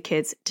would take the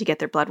kids to get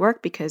their blood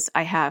work because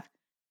I have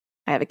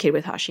a kid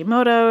with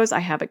Hashimoto's, I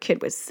have a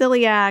kid with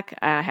celiac,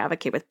 I have a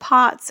kid with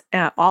POTS,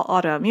 all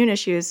autoimmune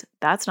issues.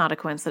 That's not a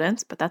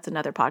coincidence, but that's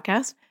another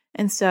podcast.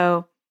 And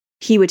so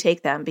he would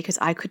take them because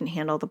I couldn't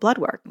handle the blood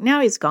work.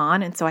 Now he's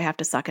gone, and so I have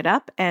to suck it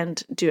up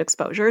and do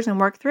exposures and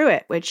work through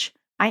it, which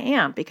I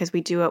am because we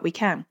do what we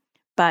can.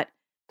 But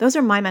those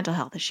are my mental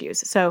health issues.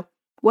 So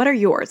what are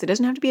yours? It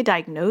doesn't have to be a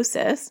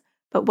diagnosis,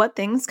 but what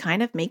things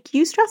kind of make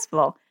you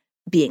stressful?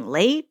 Being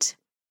late,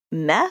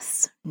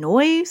 mess,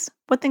 noise,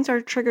 what things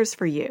are triggers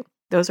for you?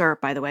 Those are,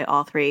 by the way,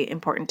 all three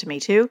important to me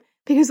too,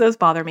 because those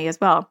bother me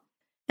as well.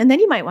 And then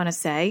you might want to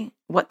say,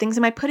 what things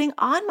am I putting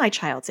on my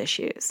child's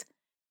issues?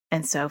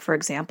 And so, for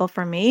example,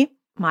 for me,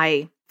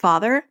 my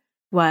father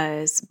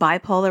was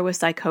bipolar with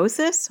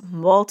psychosis,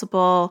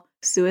 multiple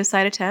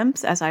suicide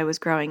attempts as I was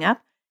growing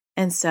up.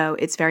 And so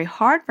it's very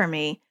hard for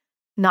me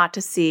not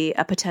to see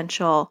a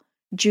potential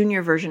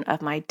junior version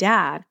of my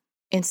dad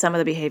in some of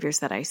the behaviors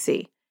that I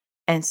see.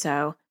 And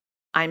so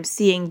I'm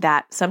seeing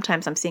that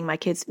sometimes I'm seeing my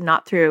kids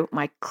not through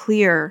my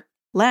clear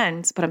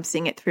lens, but I'm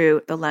seeing it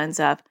through the lens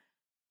of,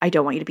 I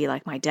don't want you to be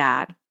like my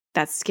dad.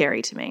 That's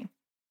scary to me.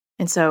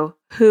 And so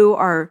who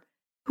or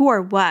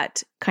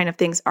what kind of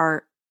things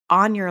are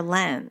on your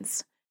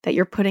lens that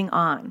you're putting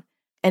on?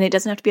 And it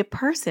doesn't have to be a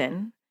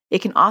person.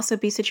 It can also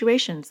be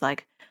situations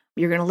like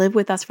you're going to live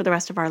with us for the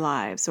rest of our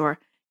lives, or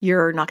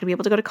you're not going to be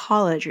able to go to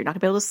college, you're not going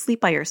to be able to sleep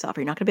by yourself,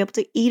 you're not going to be able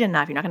to eat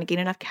enough, you're not going to gain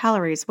enough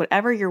calories,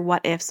 whatever your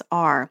what ifs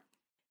are,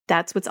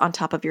 that's what's on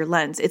top of your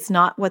lens. It's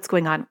not what's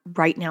going on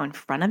right now in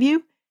front of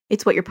you.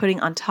 It's what you're putting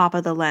on top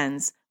of the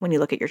lens when you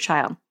look at your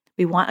child.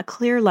 We want a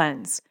clear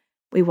lens.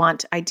 We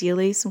want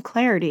ideally some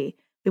clarity.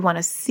 We want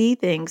to see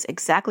things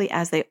exactly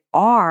as they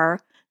are,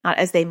 not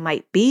as they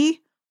might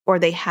be or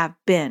they have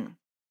been.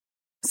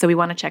 So we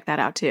want to check that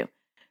out too.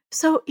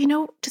 So,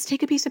 just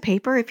take a piece of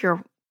paper if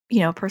you're,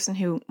 a person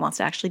who wants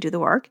to actually do the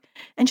work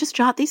and just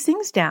jot these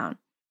things down.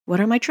 What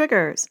are my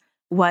triggers?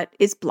 what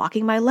is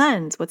blocking my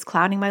lens? What's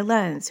clouding my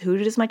lens? Who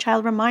does my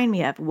child remind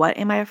me of? What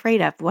am I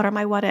afraid of? What are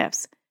my what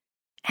ifs?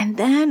 And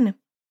then,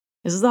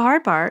 this is the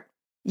hard part,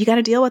 you got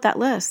to deal with that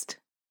list.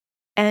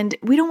 And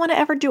we don't want to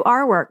ever do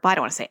our work. Well, I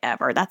don't want to say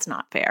ever. That's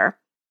not fair.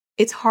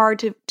 It's hard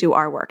to do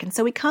our work. And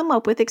so we come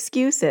up with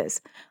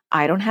excuses.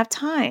 I don't have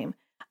time.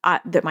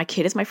 That my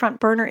kid is my front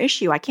burner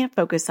issue. I can't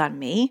focus on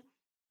me.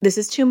 This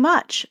is too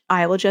much.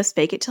 I will just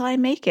fake it till I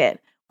make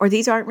it. Or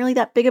these aren't really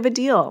that big of a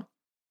deal.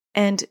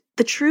 And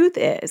the truth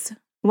is,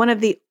 one of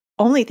the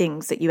only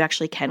things that you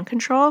actually can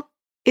control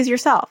is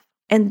yourself.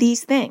 And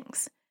these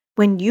things,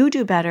 when you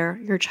do better,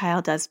 your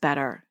child does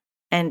better.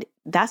 And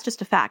that's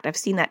just a fact. I've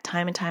seen that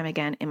time and time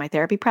again in my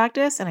therapy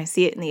practice, and I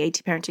see it in the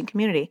AT parenting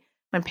community.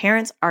 When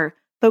parents are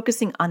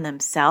focusing on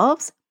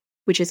themselves,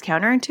 which is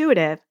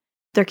counterintuitive,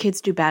 their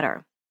kids do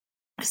better,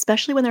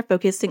 especially when they're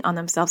focusing on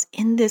themselves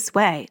in this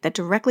way that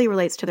directly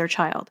relates to their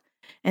child.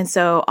 And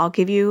so I'll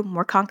give you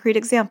more concrete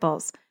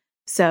examples.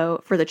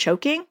 So for the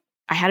choking,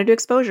 I had to do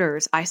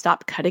exposures. I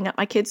stopped cutting up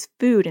my kids'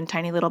 food in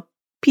tiny little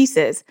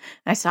pieces.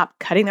 I stopped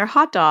cutting their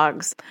hot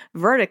dogs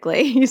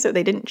vertically so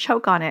they didn't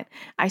choke on it.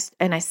 I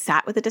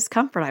sat with the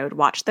discomfort. I would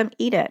watch them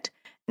eat it.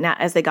 Now,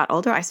 as they got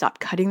older, I stopped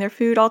cutting their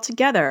food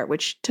altogether,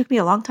 which took me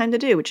a long time to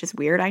do, which is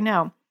weird, I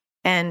know.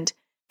 And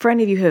for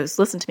any of you who's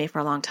listened to me for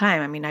a long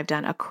time, I mean, I've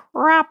done a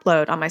crap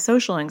load on my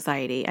social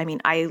anxiety. I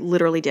mean, I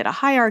literally did a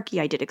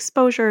hierarchy. I did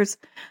exposures.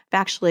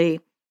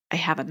 Actually, I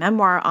have a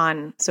memoir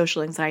on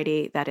social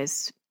anxiety that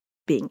is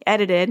being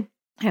edited.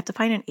 I have to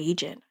find an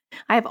agent.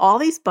 I have all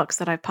these books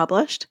that I've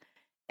published,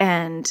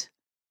 and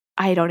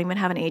I don't even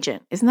have an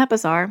agent. Isn't that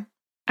bizarre?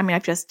 I mean,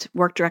 I've just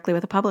worked directly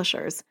with the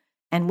publishers.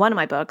 And one of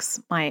my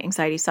books, my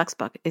Anxiety Sucks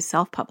book, is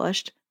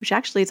self-published, which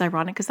actually is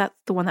ironic because that's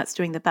the one that's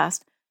doing the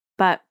best.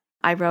 But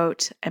I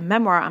wrote a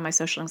memoir on my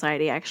social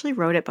anxiety. I actually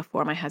wrote it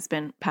before my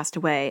husband passed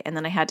away. And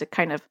then I had to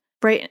kind of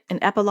write an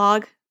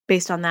epilogue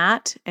based on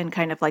that and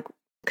kind of like,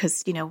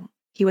 because, you know,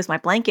 he was my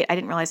blanket. I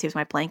didn't realize he was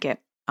my blanket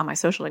on my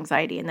social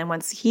anxiety. And then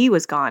once he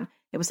was gone,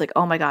 it was like,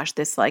 oh my gosh,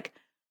 this like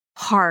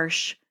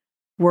harsh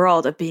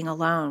world of being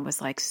alone was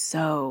like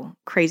so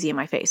crazy in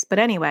my face. But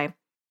anyway,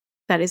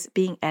 that is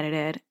being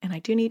edited. And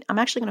I'm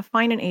actually going to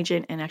find an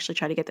agent and actually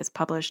try to get this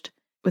published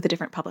with a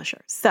different publisher.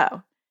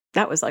 So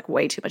that was like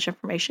way too much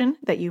information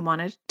that you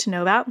wanted to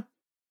know about.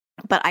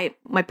 But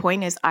my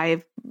point is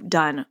I've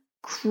done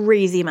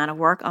crazy amount of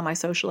work on my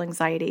social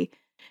anxiety.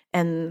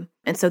 And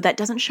so that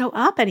doesn't show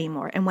up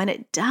anymore. And when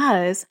it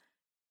does,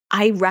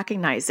 I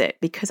recognize it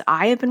because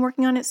I have been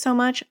working on it so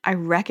much. I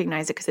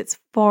recognize it because it's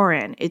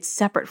foreign. It's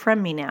separate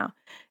from me now.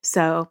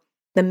 So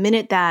the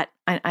minute that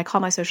I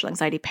call my social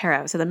anxiety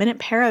Pero. So the minute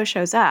Pero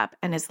shows up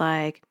and is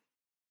like,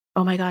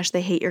 oh my gosh,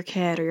 they hate your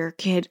kid, or your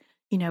kid,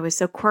 you know, is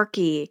so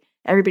quirky,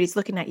 everybody's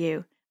looking at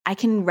you. I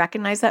can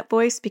recognize that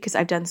voice because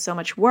I've done so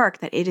much work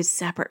that it is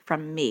separate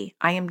from me.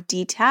 I am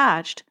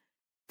detached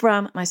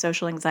from my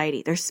social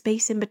anxiety. There's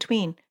space in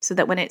between so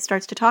that when it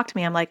starts to talk to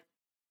me, I'm like,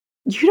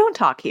 you don't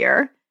talk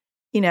here.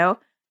 You know,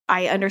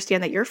 I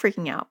understand that you're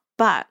freaking out,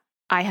 but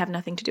I have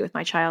nothing to do with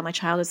my child. My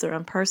child is their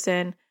own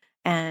person,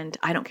 and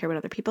I don't care what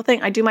other people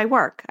think. I do my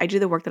work. I do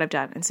the work that I've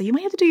done. And so you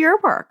might have to do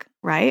your work,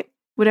 right?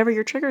 Whatever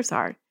your triggers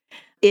are.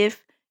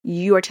 If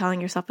you are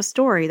telling yourself a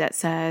story that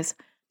says,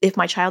 if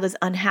my child is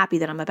unhappy,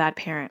 then I'm a bad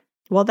parent.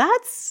 Well,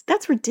 that's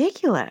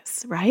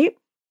ridiculous, right?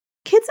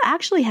 Kids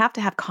actually have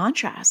to have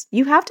contrast.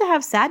 You have to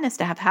have sadness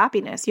to have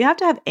happiness. You have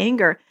to have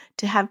anger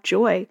to have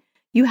joy.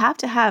 You have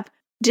to have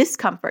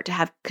discomfort to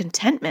have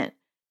contentment.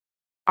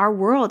 Our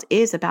world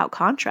is about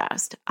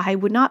contrast. I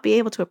would not be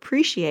able to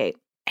appreciate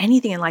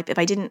anything in life if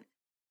I didn't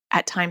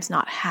at times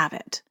not have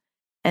it.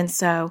 And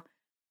so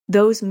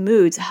those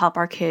moods help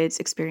our kids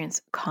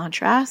experience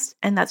contrast,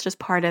 and that's just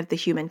part of the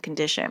human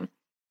condition.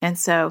 And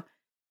so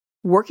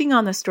working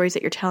on the stories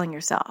that you're telling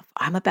yourself,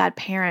 I'm a bad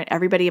parent,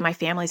 everybody in my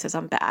family says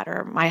I'm bad,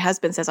 or my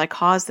husband says I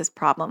caused this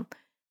problem.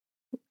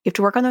 You have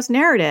to work on those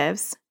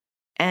narratives,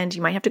 and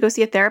you might have to go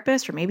see a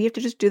therapist, or maybe you have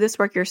to just do this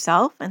work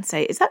yourself and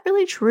say, is that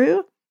really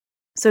true?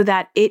 So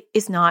that it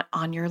is not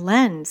on your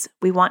lens.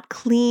 We want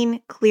clean,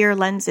 clear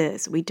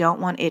lenses. We don't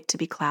want it to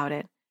be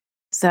clouded.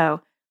 So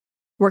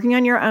working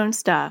on your own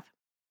stuff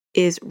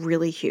is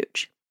really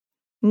huge.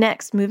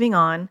 Next, moving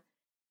on,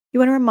 you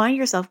want to remind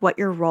yourself what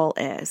your role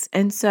is.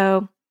 And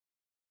so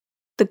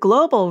the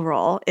global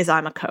role is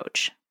I'm a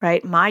coach,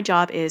 right? My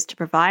job is to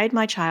provide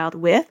my child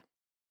with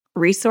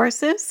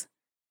resources,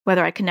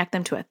 whether I connect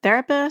them to a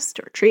therapist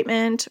or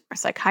treatment or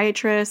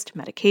psychiatrist,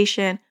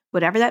 medication,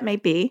 whatever that may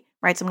be,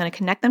 right? So I'm going to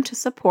connect them to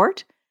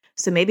support.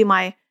 So maybe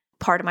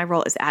part of my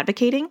role is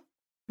advocating,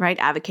 right?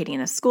 Advocating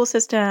in a school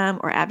system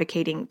or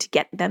advocating to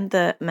get them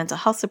the mental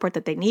health support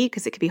that they need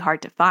because it could be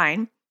hard to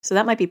find. So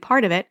that might be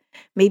part of it.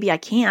 Maybe I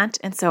can't.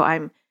 And so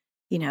I'm,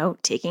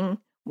 taking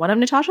one of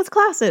Natasha's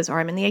classes, or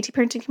I'm in the AT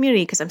parenting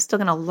community because I'm still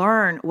going to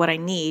learn what I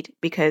need,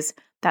 because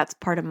that's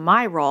part of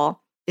my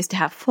role, is to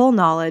have full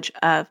knowledge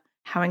of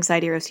how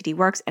anxiety or OCD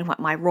works and what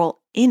my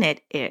role in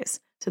it is,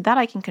 so that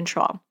I can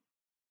control.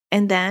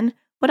 And then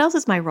what else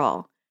is my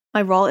role?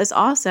 My role is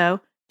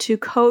also to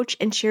coach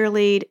and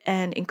cheerlead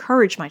and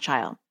encourage my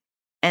child.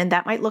 And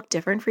that might look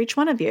different for each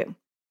one of you.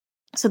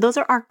 So those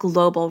are our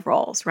global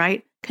roles,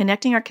 right?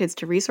 Connecting our kids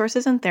to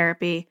resources and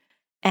therapy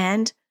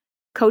and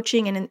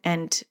coaching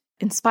and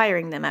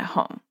inspiring them at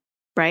home,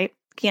 right?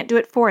 Can't do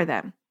it for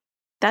them.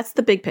 That's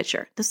the big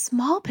picture. The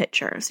small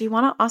picture. So you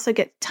want to also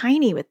get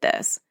tiny with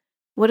this.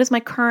 What is my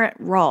current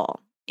role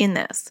in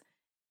this?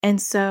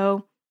 And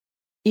so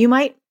you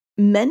might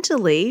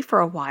mentally for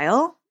a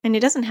while, and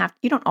you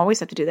don't always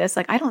have to do this.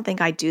 Like, I don't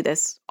think I do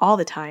this all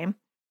the time,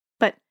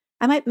 but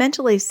I might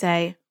mentally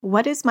say,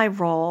 what is my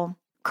role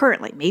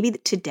currently? Maybe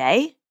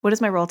today, what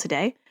is my role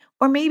today?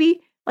 Or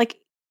maybe like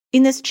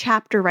in this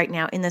chapter right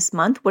now, in this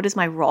month, what is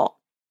my role?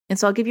 And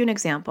so I'll give you an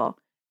example.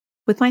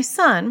 With my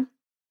son,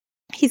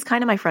 he's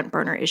kind of my front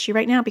burner issue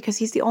right now because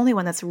he's the only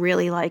one that's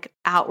really like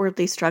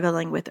outwardly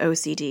struggling with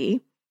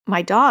OCD.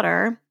 My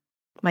daughter,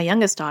 my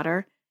youngest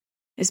daughter,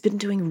 has been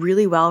doing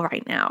really well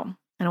right now.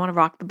 I don't want to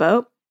rock the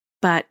boat,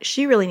 but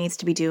she really needs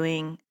to be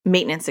doing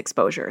maintenance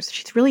exposures.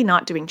 She's really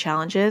not doing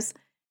challenges.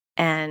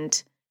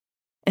 And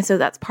so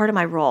that's part of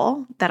my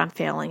role that I'm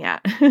failing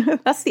at.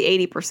 That's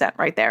the 80%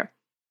 right there.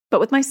 But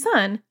with my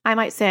son, I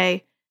might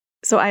say,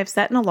 so I have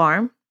set an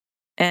alarm,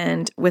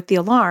 and with the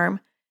alarm,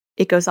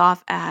 it goes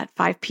off at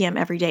 5 p.m.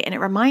 every day. And it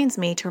reminds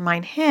me to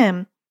remind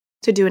him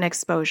to do an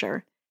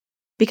exposure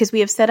because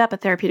we have set up a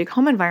therapeutic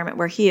home environment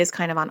where he is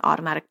kind of on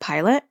automatic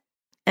pilot.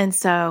 And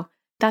so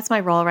that's my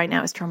role right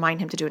now, is to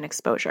remind him to do an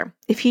exposure.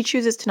 If he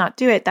chooses to not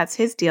do it, that's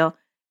his deal.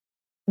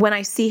 When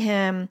I see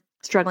him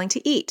struggling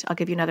to eat, I'll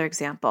give you another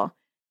example.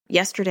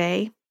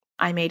 Yesterday,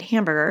 I made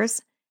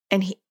hamburgers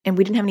and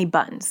we didn't have any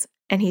buns.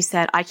 And he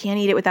said, I can't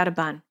eat it without a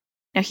bun.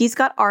 Now he's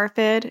got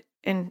ARFID.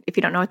 And if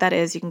you don't know what that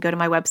is, you can go to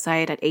my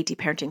website at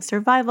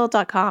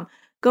atparentingsurvival.com.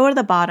 Go to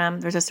the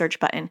bottom. There's a search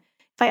button.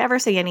 If I ever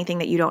say anything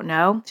that you don't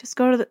know, just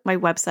go to my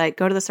website,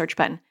 go to the search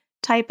button,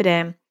 type it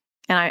in,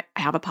 and I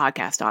have a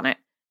podcast on it.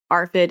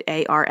 ARFID,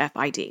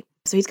 ARFID.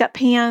 So he's got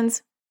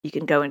PANS. You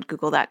can go and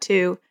Google that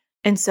too.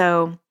 And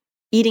so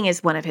eating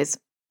is one of his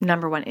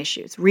number one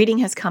issues. Reading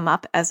has come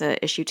up as an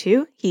issue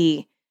too.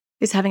 He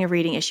is having a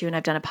reading issue, and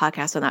I've done a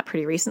podcast on that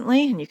pretty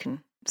recently, and you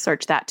can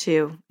search that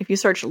too. If you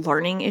search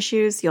learning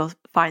issues, you'll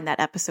find that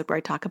episode where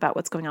I talk about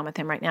what's going on with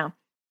him right now.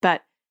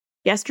 But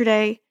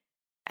yesterday,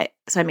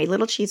 I made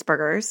little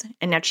cheeseburgers,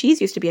 and now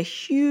cheese used to be a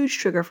huge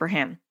trigger for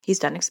him. He's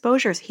done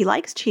exposures. He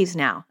likes cheese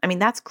now. I mean,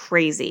 that's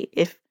crazy.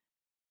 If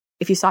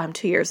you saw him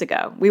 2 years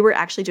ago, we were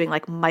actually doing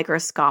like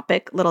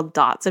microscopic little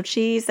dots of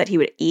cheese that he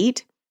would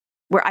eat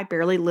where I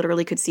barely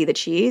literally could see the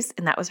cheese,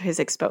 and that was his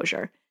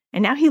exposure.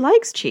 And now he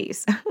likes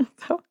cheese.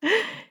 So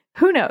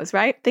who knows,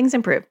 right? Things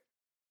improve.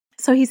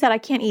 So he said, I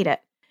can't eat it.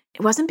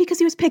 It wasn't because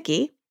he was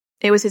picky.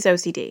 It was his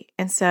OCD.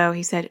 And so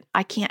he said,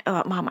 I can't,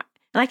 Mama.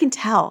 And I can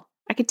tell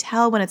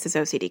when it's his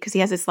OCD because he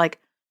has this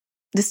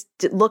this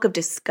look of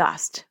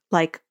disgust,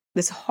 like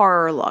this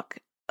horror look.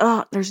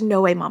 Oh, there's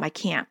no way, Mom, I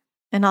can't.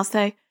 And I'll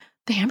say,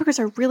 the hamburgers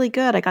are really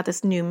good. I got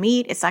this new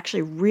meat. It's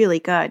actually really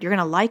good. You're going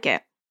to like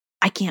it.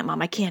 I can't,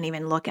 Mom. I can't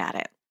even look at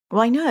it.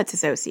 Well, I know that's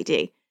his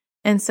OCD.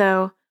 And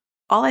so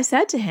all I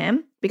said to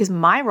him, because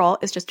my role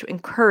is just to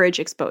encourage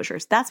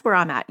exposures. That's where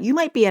I'm at. You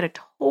might be at a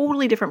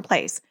totally different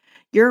place.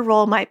 Your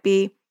role might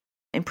be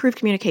improve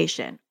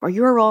communication, or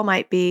your role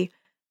might be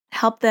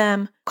help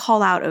them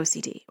call out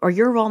OCD, or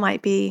your role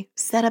might be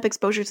set up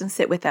exposures and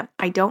sit with them.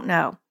 I don't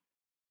know.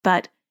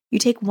 But you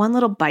take one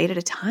little bite at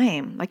a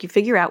time. Like you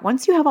figure out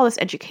once you have all this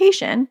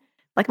education,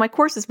 like my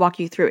courses walk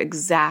you through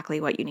exactly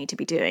what you need to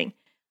be doing.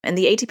 And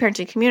the AT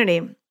parenting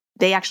community,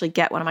 they actually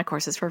get one of my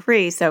courses for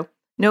free. So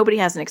nobody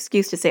has an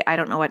excuse to say, I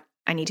don't know what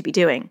I need to be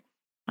doing.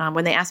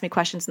 When they ask me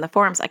questions in the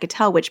forums, I could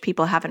tell which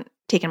people haven't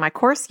taken my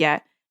course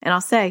yet. And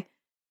I'll say,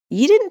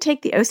 you didn't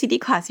take the OCD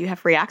class you have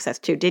free access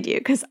to, did you?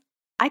 Because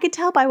I could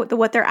tell by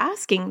what they're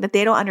asking that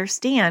they don't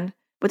understand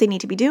what they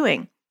need to be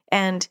doing.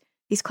 And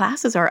these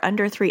classes are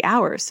under 3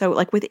 hours. So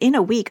like within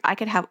a week, I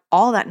could have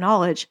all that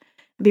knowledge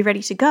and be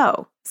ready to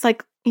go. It's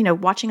like,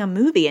 watching a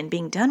movie and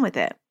being done with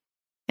it.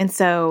 And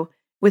so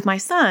with my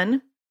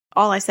son,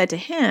 all I said to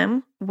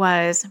him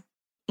was,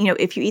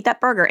 if you eat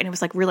that burger, and it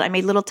was like really, I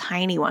made little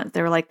tiny ones.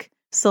 They were like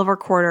silver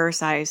quarter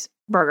size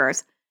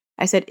burgers.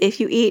 I said, if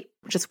you eat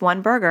just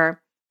one burger,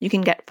 you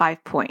can get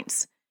 5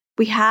 points.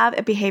 We have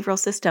a behavioral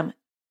system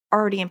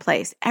already in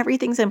place.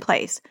 Everything's in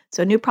place.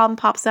 So a new problem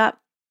pops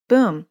up,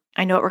 boom,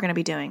 I know what we're going to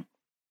be doing.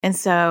 And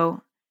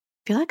so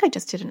I feel like I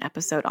just did an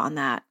episode on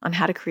that, on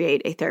how to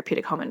create a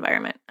therapeutic home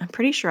environment. I'm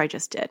pretty sure I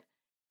just did.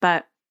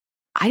 But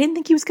I didn't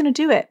think he was going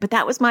to do it, but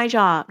that was my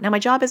job. Now, my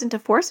job isn't to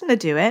force him to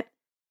do it.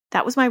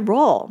 That was my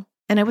role.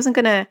 And I wasn't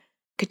going to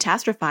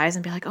catastrophize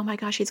and be like, oh my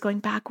gosh, he's going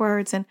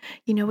backwards. And,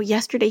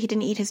 yesterday he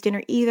didn't eat his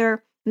dinner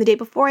either. And the day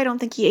before, I don't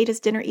think he ate his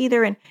dinner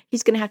either. And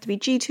he's going to have to be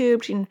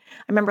G-tubed. And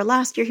I remember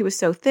last year he was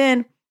so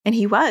thin, and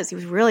he was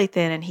really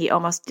thin. And he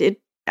almost did.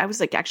 I was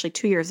like actually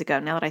 2 years ago,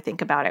 now that I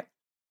think about it.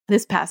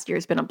 This past year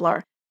has been a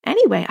blur.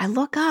 Anyway, I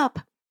look up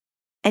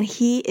and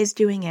he is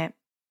doing it.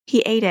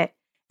 He ate it.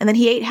 And then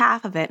he ate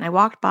half of it. And I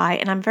walked by,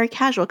 and I'm very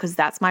casual because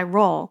that's my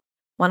role.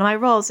 One of my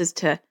roles is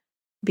to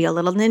be a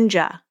little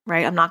ninja,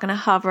 right? I'm not going to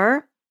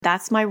hover.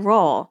 That's my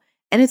role.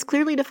 And it's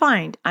clearly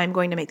defined. I'm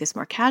going to make this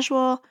more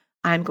casual.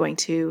 I'm going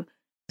to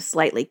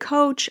slightly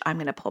coach. I'm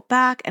going to pull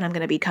back and I'm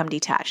going to become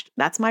detached.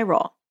 That's my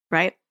role,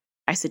 right?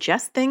 I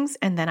suggest things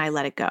and then I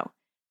let it go.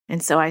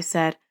 And so I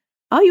said,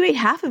 oh, you ate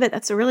half of it.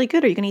 That's really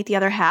good. Are you going to eat the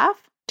other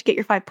half to get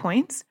your 5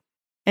 points?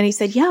 And he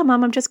said, yeah,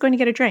 Mom, I'm just going to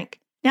get a drink.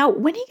 Now,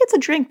 when he gets a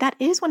drink, that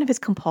is one of his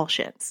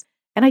compulsions.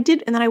 And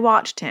then I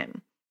watched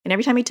him. And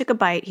every time he took a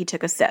bite, he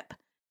took a sip.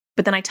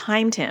 But then I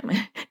timed him.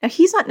 Now,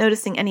 he's not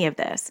noticing any of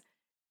this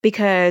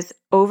because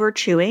over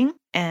chewing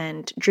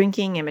and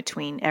drinking in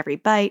between every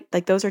bite,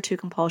 like those are 2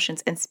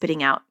 compulsions, and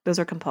spitting out, those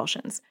are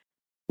compulsions.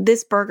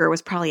 This burger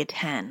was probably a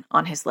 10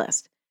 on his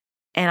list.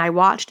 And I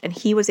watched, and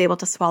he was able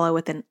to swallow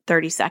within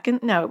 30 seconds.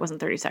 No, it wasn't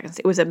 30 seconds.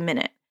 It was a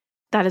minute.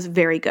 That is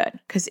very good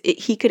because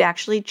he could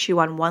actually chew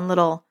on one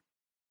little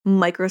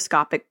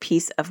microscopic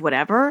piece of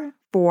whatever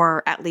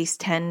for at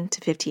least 10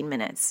 to 15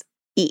 minutes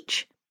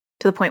each,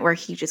 to the point where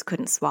he just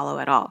couldn't swallow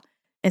at all.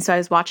 And so I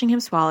was watching him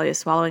swallow. He was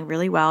swallowing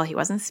really well. He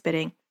wasn't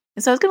spitting.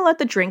 And so I was going to let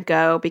the drink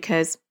go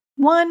because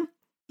 1,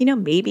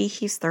 maybe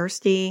he's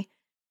thirsty.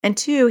 And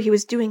 2, he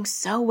was doing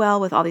so well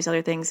with all these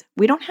other things.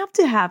 We don't have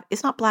to have,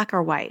 it's not black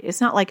or white.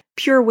 It's not like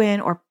pure win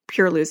or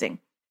pure losing.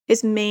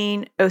 His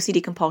main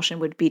OCD compulsion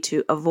would be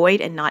to avoid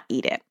and not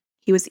eat it.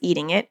 He was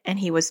eating it and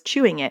he was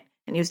chewing it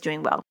and he was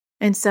doing well.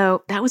 And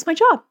so that was my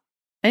job.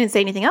 I didn't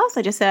say anything else.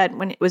 I just said,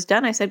 when it was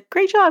done, I said,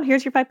 great job.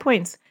 Here's your 5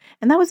 points.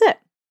 And that was it.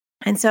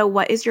 And so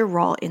what is your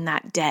role in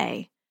that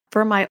day?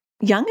 For my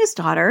youngest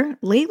daughter,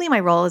 lately my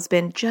role has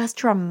been just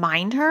to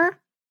remind her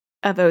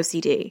of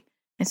OCD.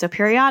 And so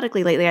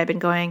periodically lately I've been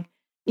going,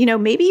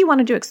 maybe you want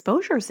to do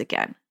exposures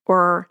again.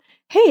 Or,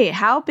 hey,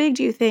 how big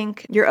do you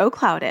think your O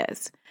cloud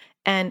is?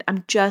 And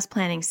I'm just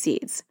planting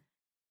seeds.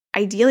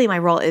 Ideally, my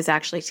role is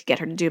actually to get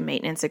her to do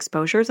maintenance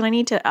exposures. And I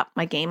need to up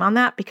my game on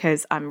that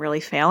because I'm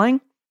really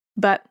failing.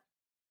 But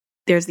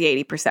there's the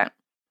 80%.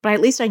 But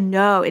at least I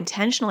know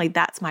intentionally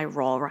that's my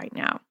role right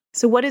now.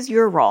 So what is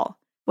your role?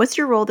 What's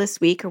your role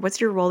this week or what's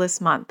your role this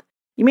month?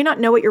 You may not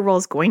know what your role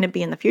is going to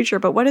be in the future,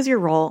 but what is your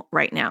role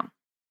right now?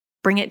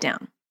 Bring it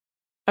down.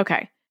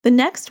 Okay. The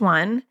next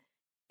one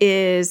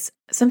is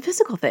some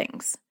physical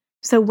things.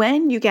 So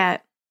when you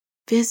get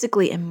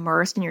physically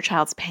immersed in your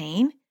child's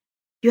pain,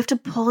 you have to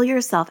pull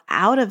yourself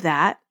out of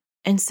that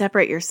and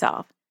separate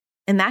yourself.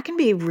 And that can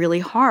be really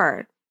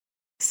hard.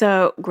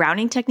 So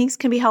grounding techniques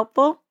can be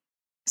helpful.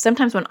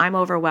 Sometimes when I'm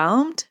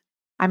overwhelmed,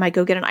 I might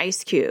go get an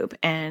ice cube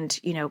and,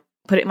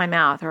 put it in my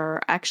mouth. Or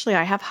actually,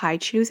 I have high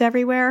chews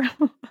everywhere.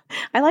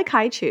 I like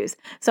high chews.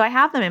 So I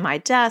have them in my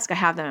desk. I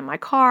have them in my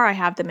car. I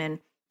have them in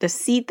the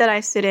seat that I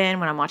sit in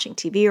when I'm watching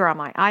TV or on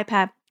my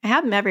iPad. I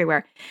have them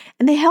everywhere.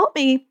 And they help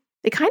me.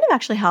 They kind of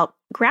actually help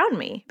ground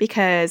me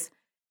because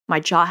my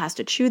jaw has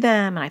to chew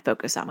them and I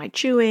focus on my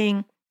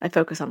chewing. I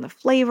focus on the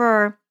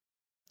flavor.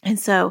 And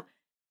so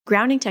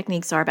grounding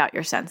techniques are about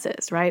your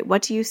senses, right?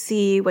 What do you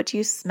see? What do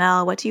you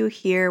smell? What do you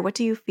hear? What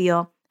do you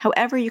feel?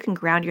 However you can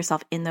ground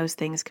yourself in those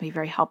things can be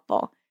very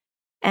helpful.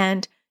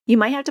 And you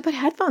might have to put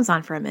headphones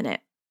on for a minute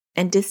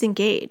and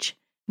disengage.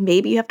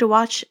 Maybe you have to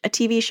watch a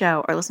TV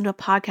show or listen to a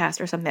podcast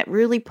or something that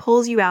really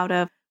pulls you out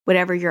of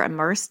whatever you're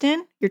immersed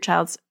in, your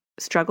child's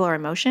struggle or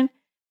emotion,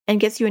 and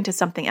gets you into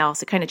something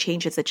else. It kind of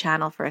changes the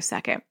channel for a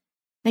second.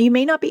 Now, you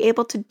may not be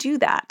able to do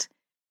that.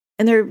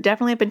 And there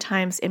definitely have been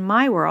times in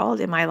my world,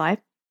 in my life,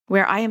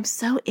 where I am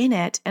so in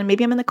it, and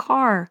maybe I'm in the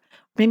car,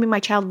 maybe my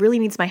child really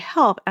needs my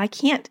help, and I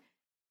can't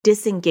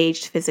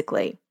disengage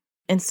physically.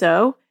 And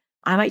so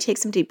I might take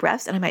some deep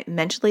breaths and I might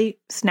mentally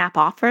snap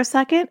off for a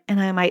second, and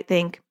I might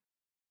think,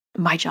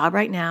 my job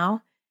right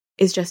now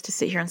is just to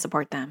sit here and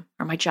support them.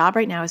 Or my job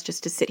right now is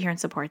just to sit here and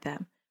support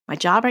them. My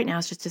job right now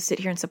is just to sit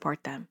here and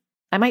support them.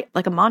 I might,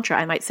 like a mantra,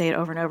 I might say it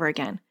over and over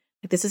again.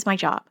 Like, this is my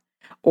job.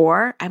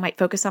 Or I might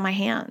focus on my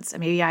hands.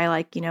 And maybe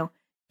I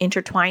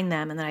intertwine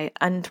them and then I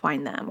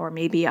untwine them. Or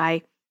maybe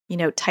I,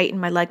 tighten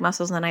my leg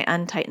muscles and then I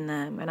untighten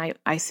them. And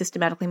I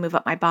systematically move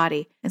up my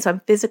body. And so I'm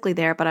physically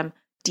there, but I'm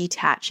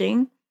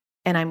detaching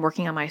and I'm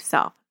working on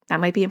myself. That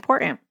might be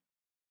important.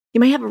 You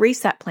might have a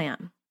reset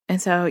plan.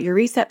 And so your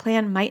reset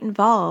plan might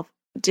involve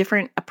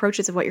different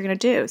approaches of what you're going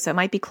to do. So it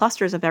might be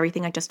clusters of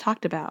everything I just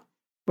talked about,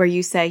 where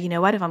you say, you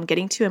know what, if I'm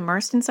getting too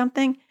immersed in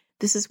something,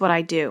 this is what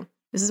I do.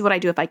 This is what I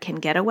do if I can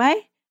get away.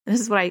 And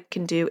this is what I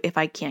can do if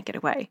I can't get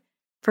away.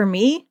 For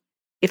me,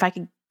 if I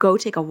could go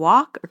take a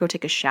walk or go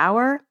take a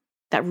shower,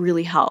 that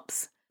really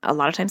helps. A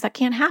lot of times that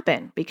can't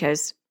happen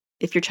because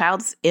if your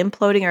child's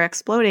imploding or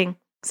exploding,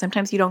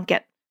 sometimes you don't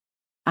get,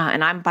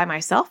 and I'm by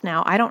myself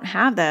now, I don't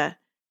have the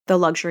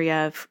luxury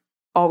of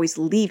always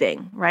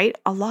leaving, right?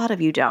 A lot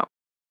of you don't.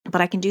 But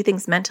I can do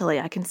things mentally.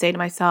 I can say to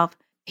myself,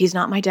 he's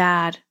not my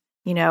dad,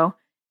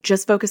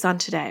 just focus on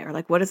today. Or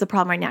like, what is the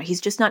problem right now?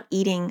 He's just not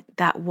eating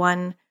that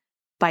one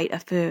bite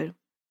of food.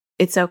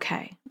 It's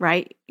okay,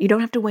 right? You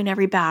don't have to win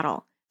every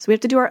battle. So we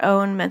have to do our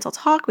own mental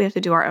talk. We have to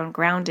do our own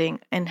grounding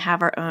and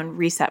have our own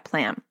reset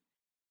plan.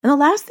 And the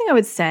last thing I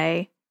would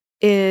say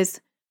is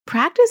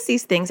practice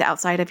these things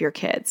outside of your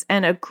kids.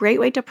 And a great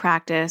way to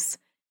practice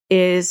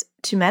is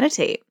to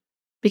meditate.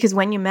 Because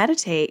when you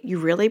meditate, you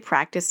really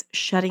practice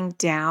shutting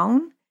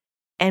down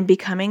and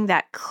becoming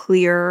that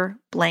clear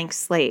blank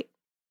slate.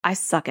 I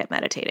suck at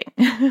meditating.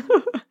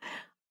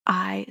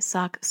 I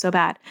suck so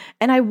bad.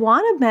 And I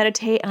want to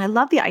meditate and I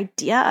love the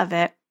idea of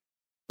it.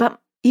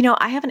 But,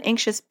 I have an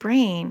anxious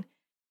brain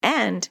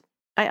and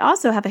I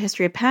also have a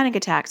history of panic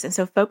attacks. And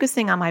so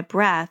focusing on my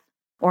breath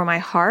or my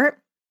heart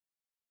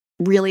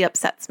really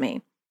upsets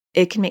me.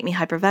 It can make me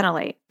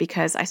hyperventilate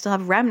because I still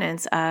have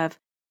remnants of,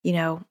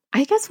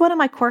 I guess one of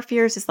my core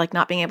fears is like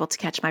not being able to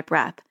catch my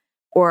breath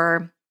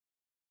or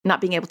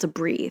not being able to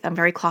breathe. I'm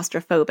very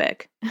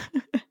claustrophobic.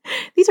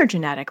 These are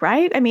genetic,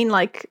 right? I mean,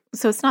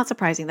 so it's not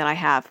surprising that I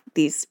have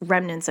these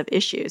remnants of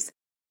issues.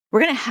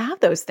 We're going to have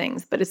those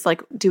things, but it's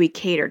like, do we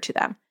cater to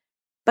them?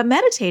 But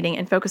meditating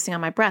and focusing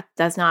on my breath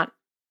does not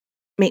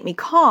make me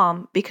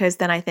calm because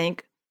then I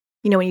think,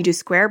 when you do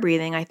square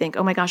breathing, I think,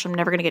 oh my gosh, I'm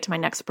never going to get to my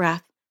next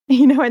breath,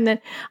 and then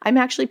I'm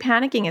actually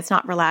panicking. It's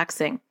not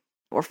relaxing.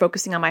 Or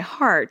focusing on my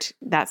heart,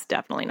 that's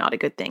definitely not a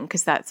good thing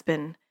because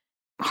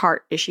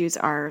heart issues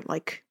are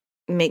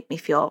make me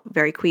feel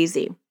very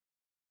queasy.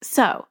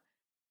 So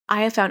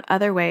I have found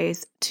other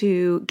ways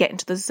to get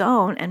into the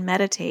zone and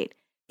meditate.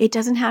 It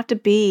doesn't have to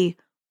be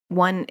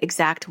one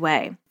exact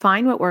way.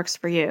 Find what works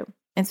for you.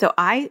 And so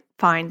I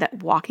find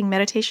that walking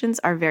meditations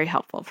are very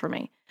helpful for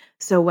me.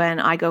 So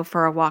when I go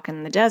for a walk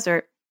in the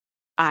desert,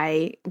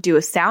 I do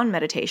a sound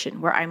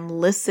meditation where I'm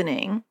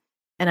listening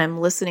and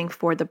I'm listening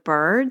for the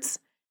birds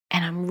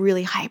and I'm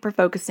really hyper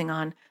focusing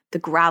on the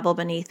gravel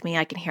beneath me.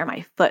 I can hear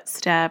my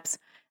footsteps.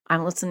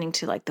 I'm listening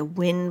to the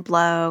wind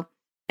blow.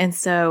 And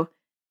so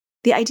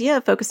the idea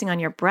of focusing on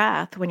your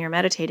breath when you're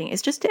meditating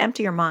is just to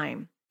empty your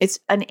mind. It's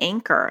an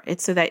anchor.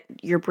 It's so that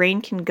your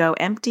brain can go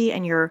empty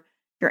and you're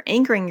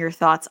anchoring your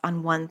thoughts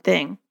on one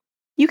thing.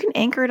 You can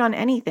anchor it on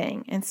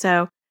anything. And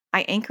so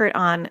I anchor it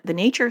on the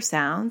nature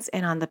sounds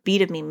and on the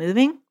beat of me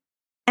moving.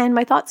 And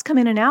my thoughts come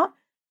in and out.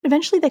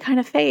 Eventually they kind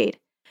of fade.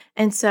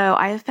 And so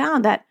I have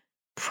found that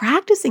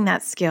practicing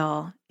that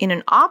skill in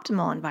an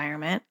optimal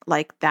environment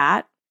like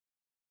that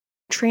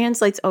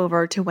translates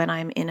over to when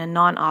I'm in a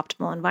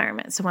non-optimal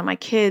environment. So when my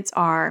kids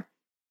are,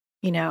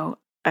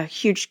 a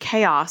huge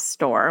chaos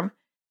storm,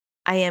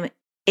 I am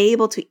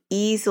able to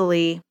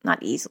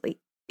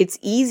it's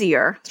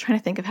easier, I was trying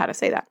to think of how to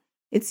say that.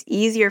 It's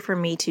easier for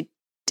me to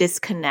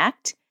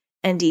disconnect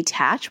and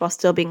detach while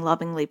still being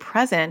lovingly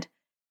present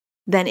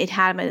than it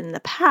had been in the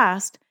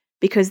past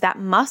because that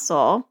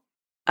muscle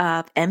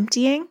of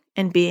emptying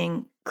and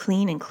being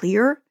clean and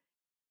clear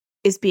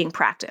is being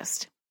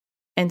practiced.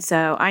 And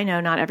so I know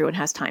not everyone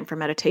has time for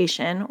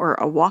meditation or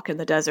a walk in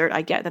the desert.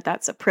 I get that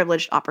that's a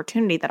privileged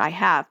opportunity that I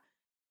have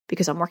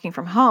because I'm working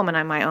from home and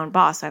I'm my own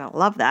boss. I don't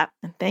love that.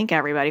 And thank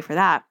everybody for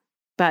that.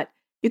 But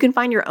you can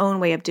find your own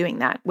way of doing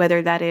that,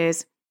 whether that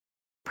is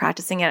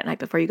practicing it at night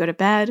before you go to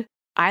bed.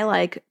 I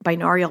like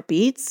binaural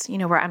beats,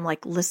 where I'm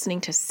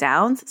listening to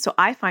sounds. So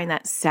I find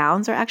that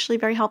sounds are actually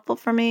very helpful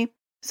for me.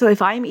 So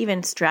if I'm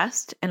even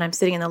stressed and I'm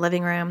sitting in the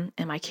living room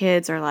and my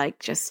kids are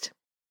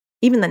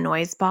even the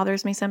noise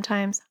bothers me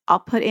sometimes, I'll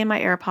put in my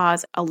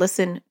AirPods. I'll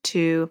listen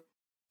to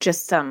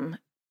just some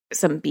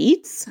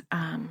beats.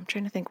 I'm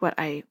trying to think what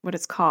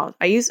it's called.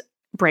 I use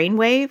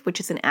Brainwave, which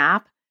is an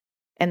app,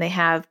 and they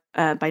have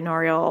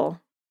binaural.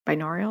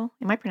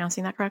 Am I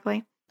pronouncing that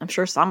correctly? I'm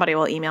sure somebody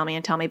will email me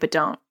and tell me, but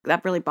don't.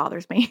 That really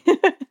bothers me.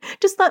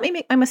 Just let me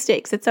make my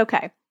mistakes. It's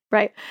okay,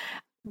 right?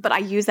 But I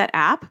use that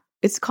app.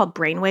 It's called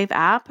Brainwave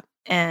app,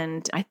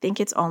 and I think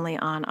it's only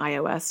on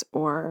iOS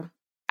or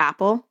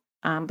Apple.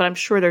 But I'm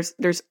sure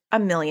there's a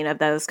million of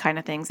those kind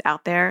of things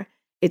out there.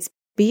 It's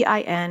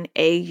BINAURAL.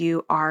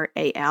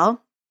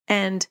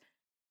 And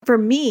for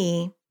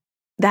me,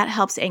 that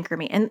helps anchor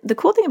me. And the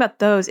cool thing about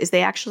those is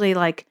they actually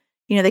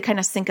they kind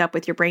of sync up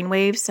with your brain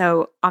waves.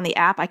 So on the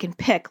app, I can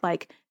pick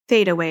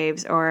theta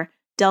waves or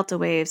delta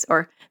waves,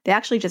 or they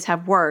actually just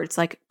have words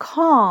like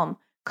calm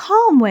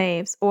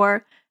waves,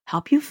 or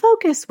help you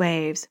focus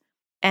waves.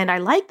 And I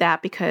like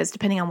that because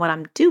depending on what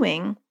I'm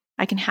doing,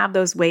 I can have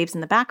those waves in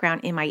the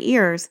background in my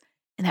ears.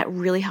 And that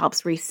really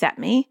helps reset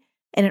me.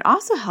 And it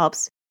also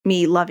helps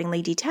me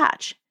lovingly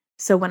detach.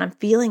 So when I'm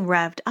feeling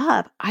revved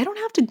up, I don't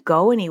have to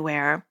go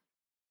anywhere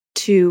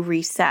to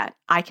reset.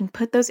 I can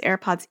put those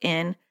AirPods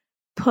in,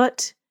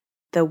 put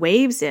the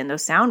waves in,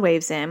 those sound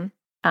waves in.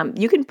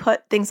 You can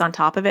put things on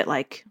top of it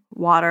like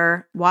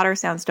water. Water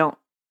sounds don't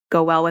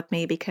go well with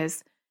me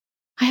because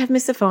I have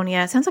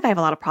misophonia. It sounds like I have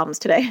a lot of problems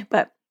today.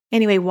 But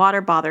anyway,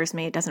 water bothers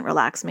me. It doesn't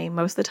relax me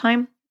most of the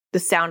time. The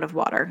sound of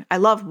water. I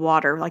love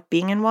water, like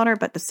being in water,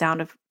 but the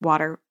sound of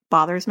water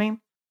bothers me.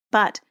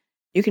 But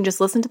you can just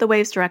listen to the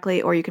waves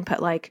directly, or you can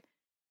put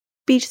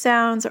beach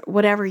sounds or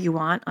whatever you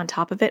want on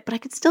top of it. But I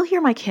could still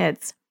hear my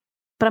kids.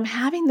 But I'm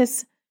having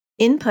this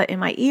input in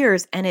my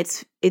ears, and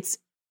it's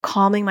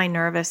calming my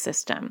nervous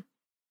system.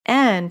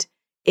 And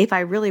if I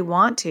really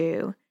want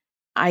to,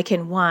 I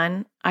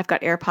can, I've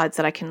got AirPods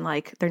that I can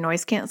they're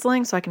noise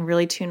canceling, so I can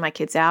really tune my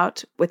kids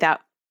out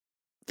without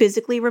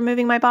physically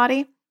removing my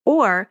body.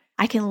 Or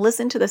I can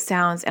listen to the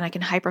sounds and I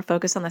can hyper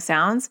focus on the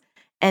sounds,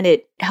 and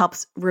it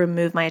helps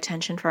remove my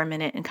attention for a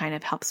minute and kind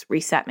of helps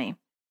reset me.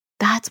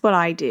 That's what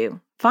I do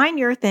find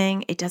your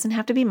thing. It doesn't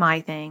have to be my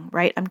thing,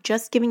 right? I'm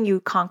just giving you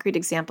concrete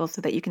examples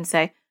so that you can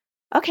say,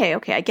 okay,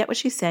 I get what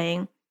she's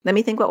saying. Let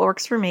me think what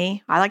works for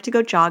me. I like to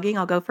go jogging.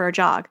 I'll go for a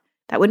jog.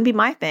 That wouldn't be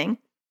my thing,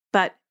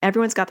 but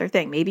everyone's got their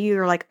thing. Maybe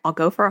you're like, I'll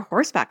go for a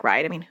horseback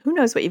ride. I mean, who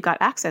knows what you've got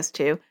access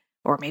to?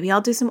 Or maybe I'll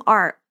do some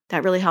art.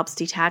 That really helps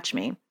detach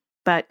me.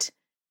 But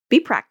be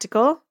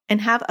practical and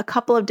have a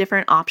couple of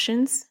different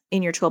options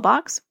in your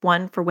toolbox.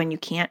 One for when you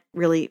can't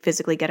really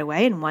physically get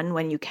away and one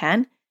when you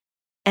can.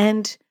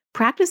 And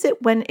practice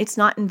it when it's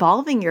not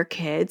involving your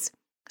kids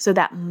so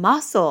that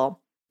muscle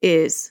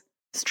is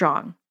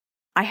strong.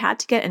 I had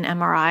to get an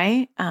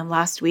MRI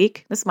last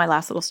week. This is my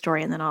last little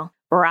story and then I'll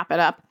wrap it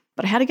up.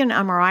 But I had to get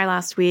an MRI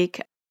last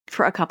week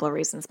for a couple of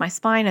reasons. My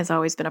spine has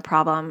always been a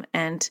problem.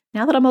 And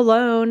now that I'm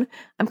alone,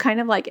 I'm kind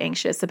of like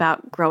anxious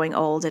about growing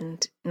old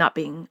and not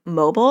being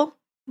mobile.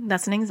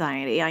 That's an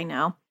anxiety, I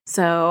know.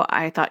 So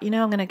I thought,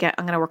 I'm going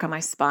to work on my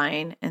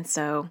spine. And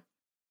so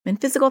I'm in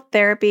physical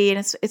therapy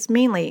and it's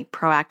mainly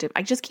proactive.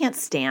 I just can't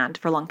stand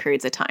for long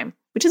periods of time,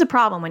 which is a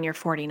problem when you're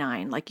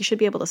 49. Like you should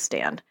be able to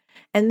stand.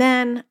 And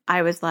then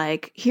I was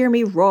like, hear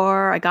me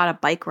roar. I got a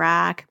bike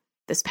rack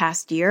this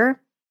past year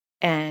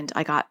and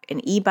I got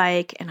an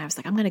e-bike and I was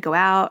like, I'm going to go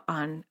out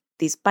on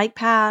these bike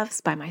paths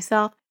by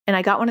myself. And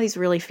I got one of these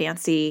really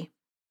fancy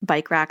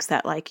bike racks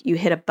that like you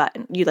hit a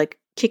button, you like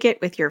kick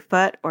it with your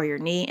foot or your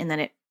knee and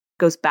then it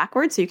goes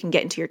backwards so you can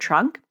get into your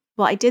trunk.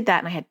 Well, I did that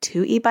and I had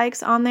 2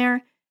 e-bikes on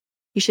there.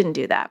 You shouldn't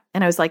do that.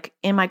 And I was like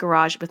in my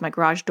garage with my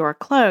garage door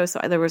closed. So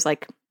there was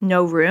like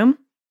no room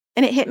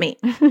and it hit me.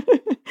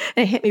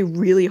 And it hit me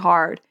really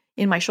hard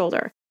in my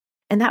shoulder.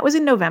 And that was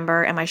in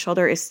November and my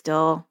shoulder is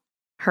still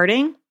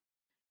hurting.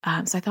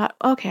 So I thought,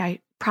 okay, I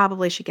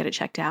probably should get it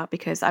checked out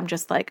because I'm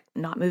just like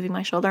not moving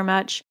my shoulder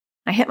much.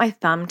 I hit my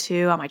thumb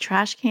too on my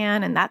trash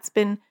can and that's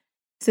been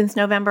since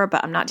November,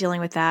 but I'm not dealing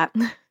with that.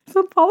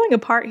 So I'm falling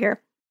apart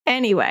here.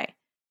 Anyway,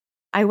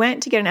 I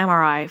went to get an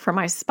MRI for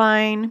my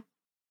spine,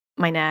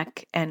 my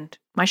neck, and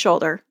my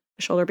shoulder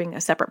being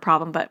a separate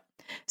problem. But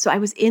so I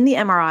was in the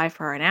MRI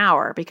for an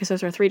hour because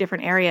those are 3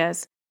 different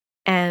areas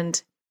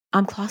and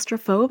I'm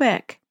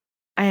claustrophobic.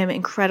 I am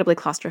incredibly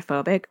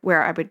claustrophobic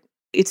where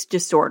it's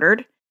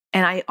disordered.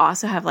 And I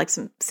also have like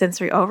some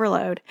sensory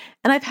overload.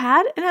 And I've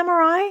had an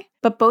MRI,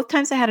 but both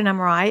times I had an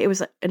MRI, it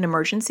was an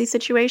emergency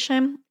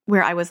situation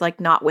where I was like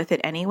not with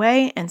it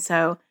anyway. And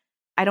so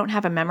I don't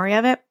have a memory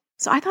of it.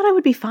 So I thought I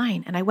would be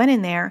fine. And I went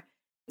in there.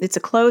 It's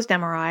a closed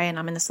MRI and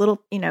I'm in this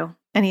little,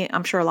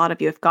 I'm sure a lot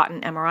of you have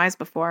gotten MRIs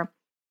before.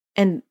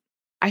 And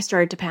I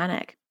started to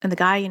panic. And the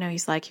guy,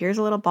 he's like, here's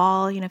a little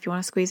ball, if you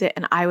want to squeeze it.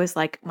 And I was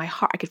like, my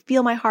heart, I could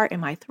feel my heart in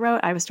my throat.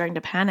 I was starting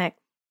to panic.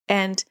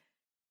 And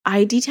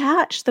I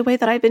detached the way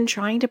that I've been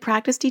trying to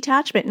practice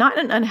detachment, not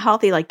in an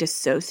unhealthy, like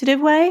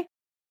dissociative way,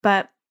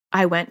 but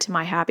I went to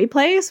my happy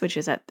place, which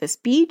is at this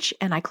beach,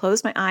 and I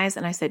closed my eyes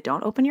and I said,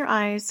 don't open your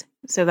eyes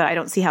so that I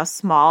don't see how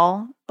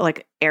small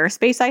like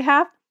airspace I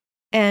have.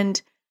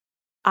 And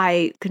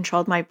I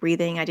controlled my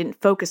breathing. I didn't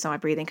focus on my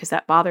breathing because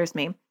that bothers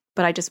me,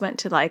 but I just went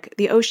to like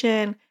the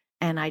ocean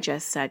and I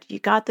just said, you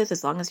got this.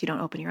 As long as you don't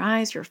open your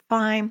eyes, you're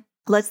fine.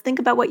 Let's think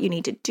about what you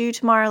need to do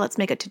tomorrow. Let's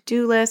make a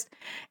to-do list.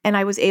 And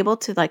I was able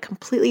to like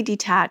completely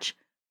detach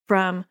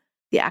from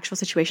the actual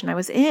situation I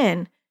was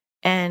in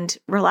and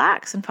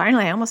relax. And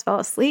finally, I almost fell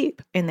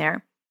asleep in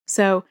there.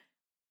 So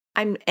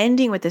I'm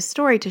ending with this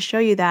story to show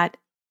you that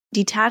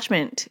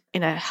detachment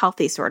in a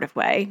healthy sort of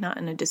way, not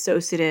in a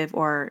dissociative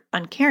or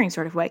uncaring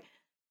sort of way,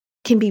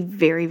 can be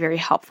very, very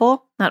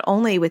helpful, not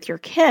only with your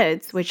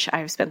kids, which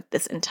I've spent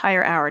this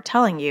entire hour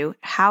telling you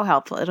how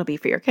helpful it'll be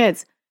for your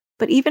kids,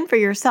 but even for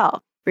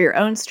yourself. For your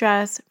own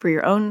stress, for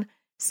your own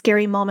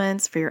scary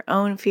moments, for your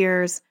own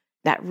fears,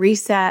 that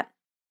reset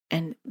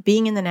and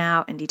being in the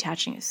now and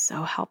detaching is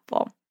so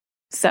helpful.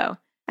 So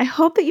I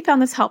hope that you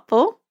found this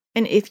helpful.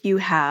 And if you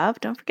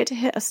have, don't forget to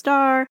hit a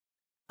star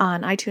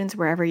on iTunes,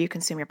 wherever you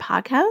consume your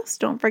podcast.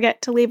 Don't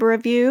forget to leave a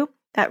review.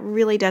 That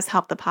really does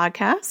help the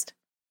podcast.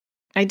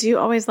 I do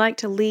always like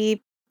to leave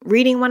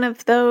reading one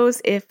of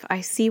those if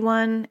I see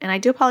one. And I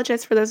do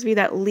apologize for those of you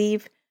that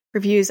leave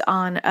reviews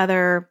on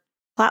other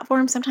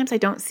platforms. Sometimes I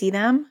don't see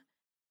them,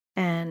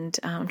 and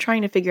I'm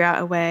trying to figure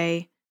out a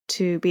way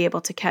to be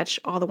able to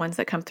catch all the ones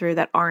that come through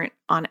that aren't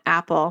on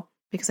Apple,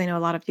 because I know a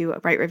lot of you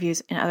write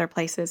reviews in other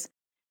places.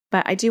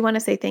 But I do want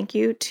to say thank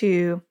you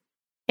to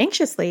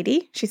Anxious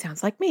Lady. She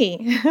sounds like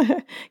me.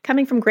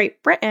 Coming from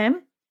Great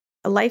Britain,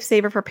 a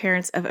lifesaver for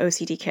parents of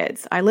OCD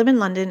kids. I live in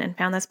London and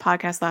found this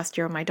podcast last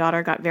year when my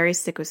daughter got very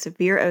sick with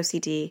severe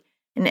OCD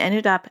and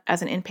ended up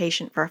as an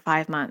inpatient for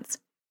 5 months.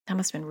 That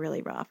must have been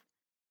really rough.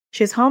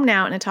 She is home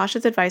now, and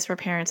Natasha's advice for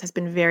parents has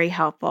been very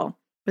helpful.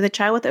 With a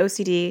child with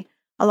OCD,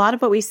 a lot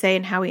of what we say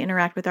and how we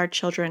interact with our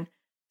children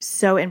is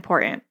so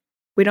important.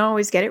 We don't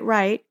always get it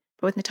right,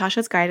 but with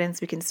Natasha's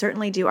guidance, we can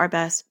certainly do our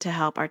best to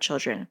help our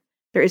children.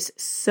 There is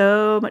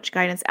so much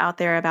guidance out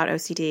there about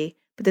OCD,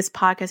 but this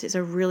podcast is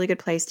a really good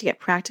place to get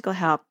practical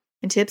help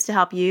and tips to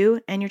help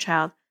you and your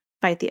child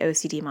fight the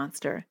OCD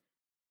monster.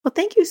 Well,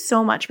 thank you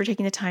so much for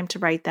taking the time to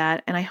write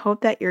that, and I hope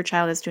that your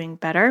child is doing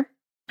better.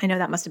 I know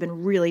that must have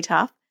been really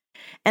tough.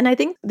 And I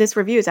think this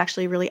review is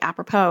actually really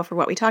apropos for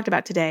what we talked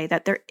about today,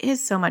 that there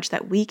is so much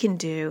that we can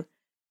do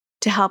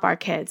to help our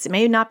kids. It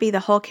may not be the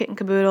whole kit and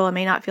caboodle. It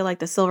may not feel like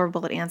the silver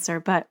bullet answer,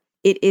 but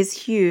it is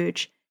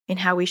huge in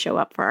how we show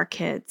up for our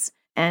kids.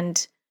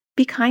 And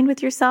be kind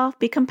with yourself.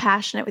 Be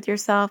compassionate with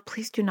yourself.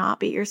 Please do not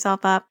beat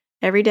yourself up.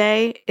 Every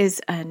day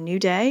is a new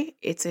day.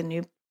 It's a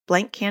new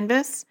blank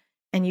canvas.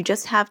 And you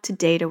just have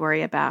today to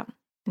worry about,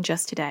 and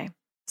just today.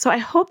 So I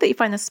hope that you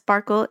find the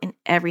sparkle in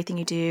everything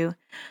you do.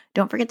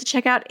 Don't forget to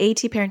check out AT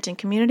Parenting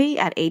Community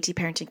at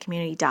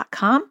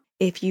atparentingcommunity.com.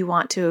 If you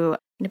want to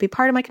be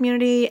part of my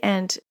community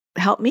and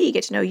help me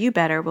get to know you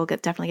better, we'll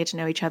definitely get to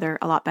know each other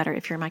a lot better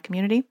if you're in my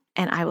community.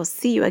 And I will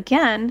see you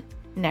again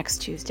next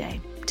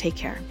Tuesday. Take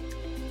care.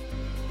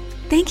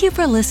 Thank you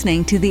for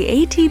listening to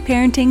the AT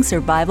Parenting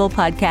Survival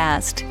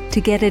Podcast.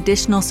 To get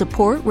additional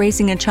support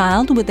raising a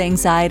child with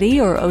anxiety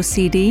or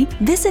OCD,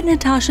 visit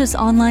Natasha's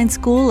online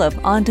school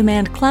of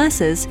on-demand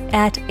classes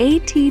at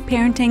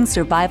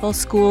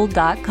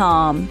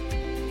atparentingsurvivalschool.com.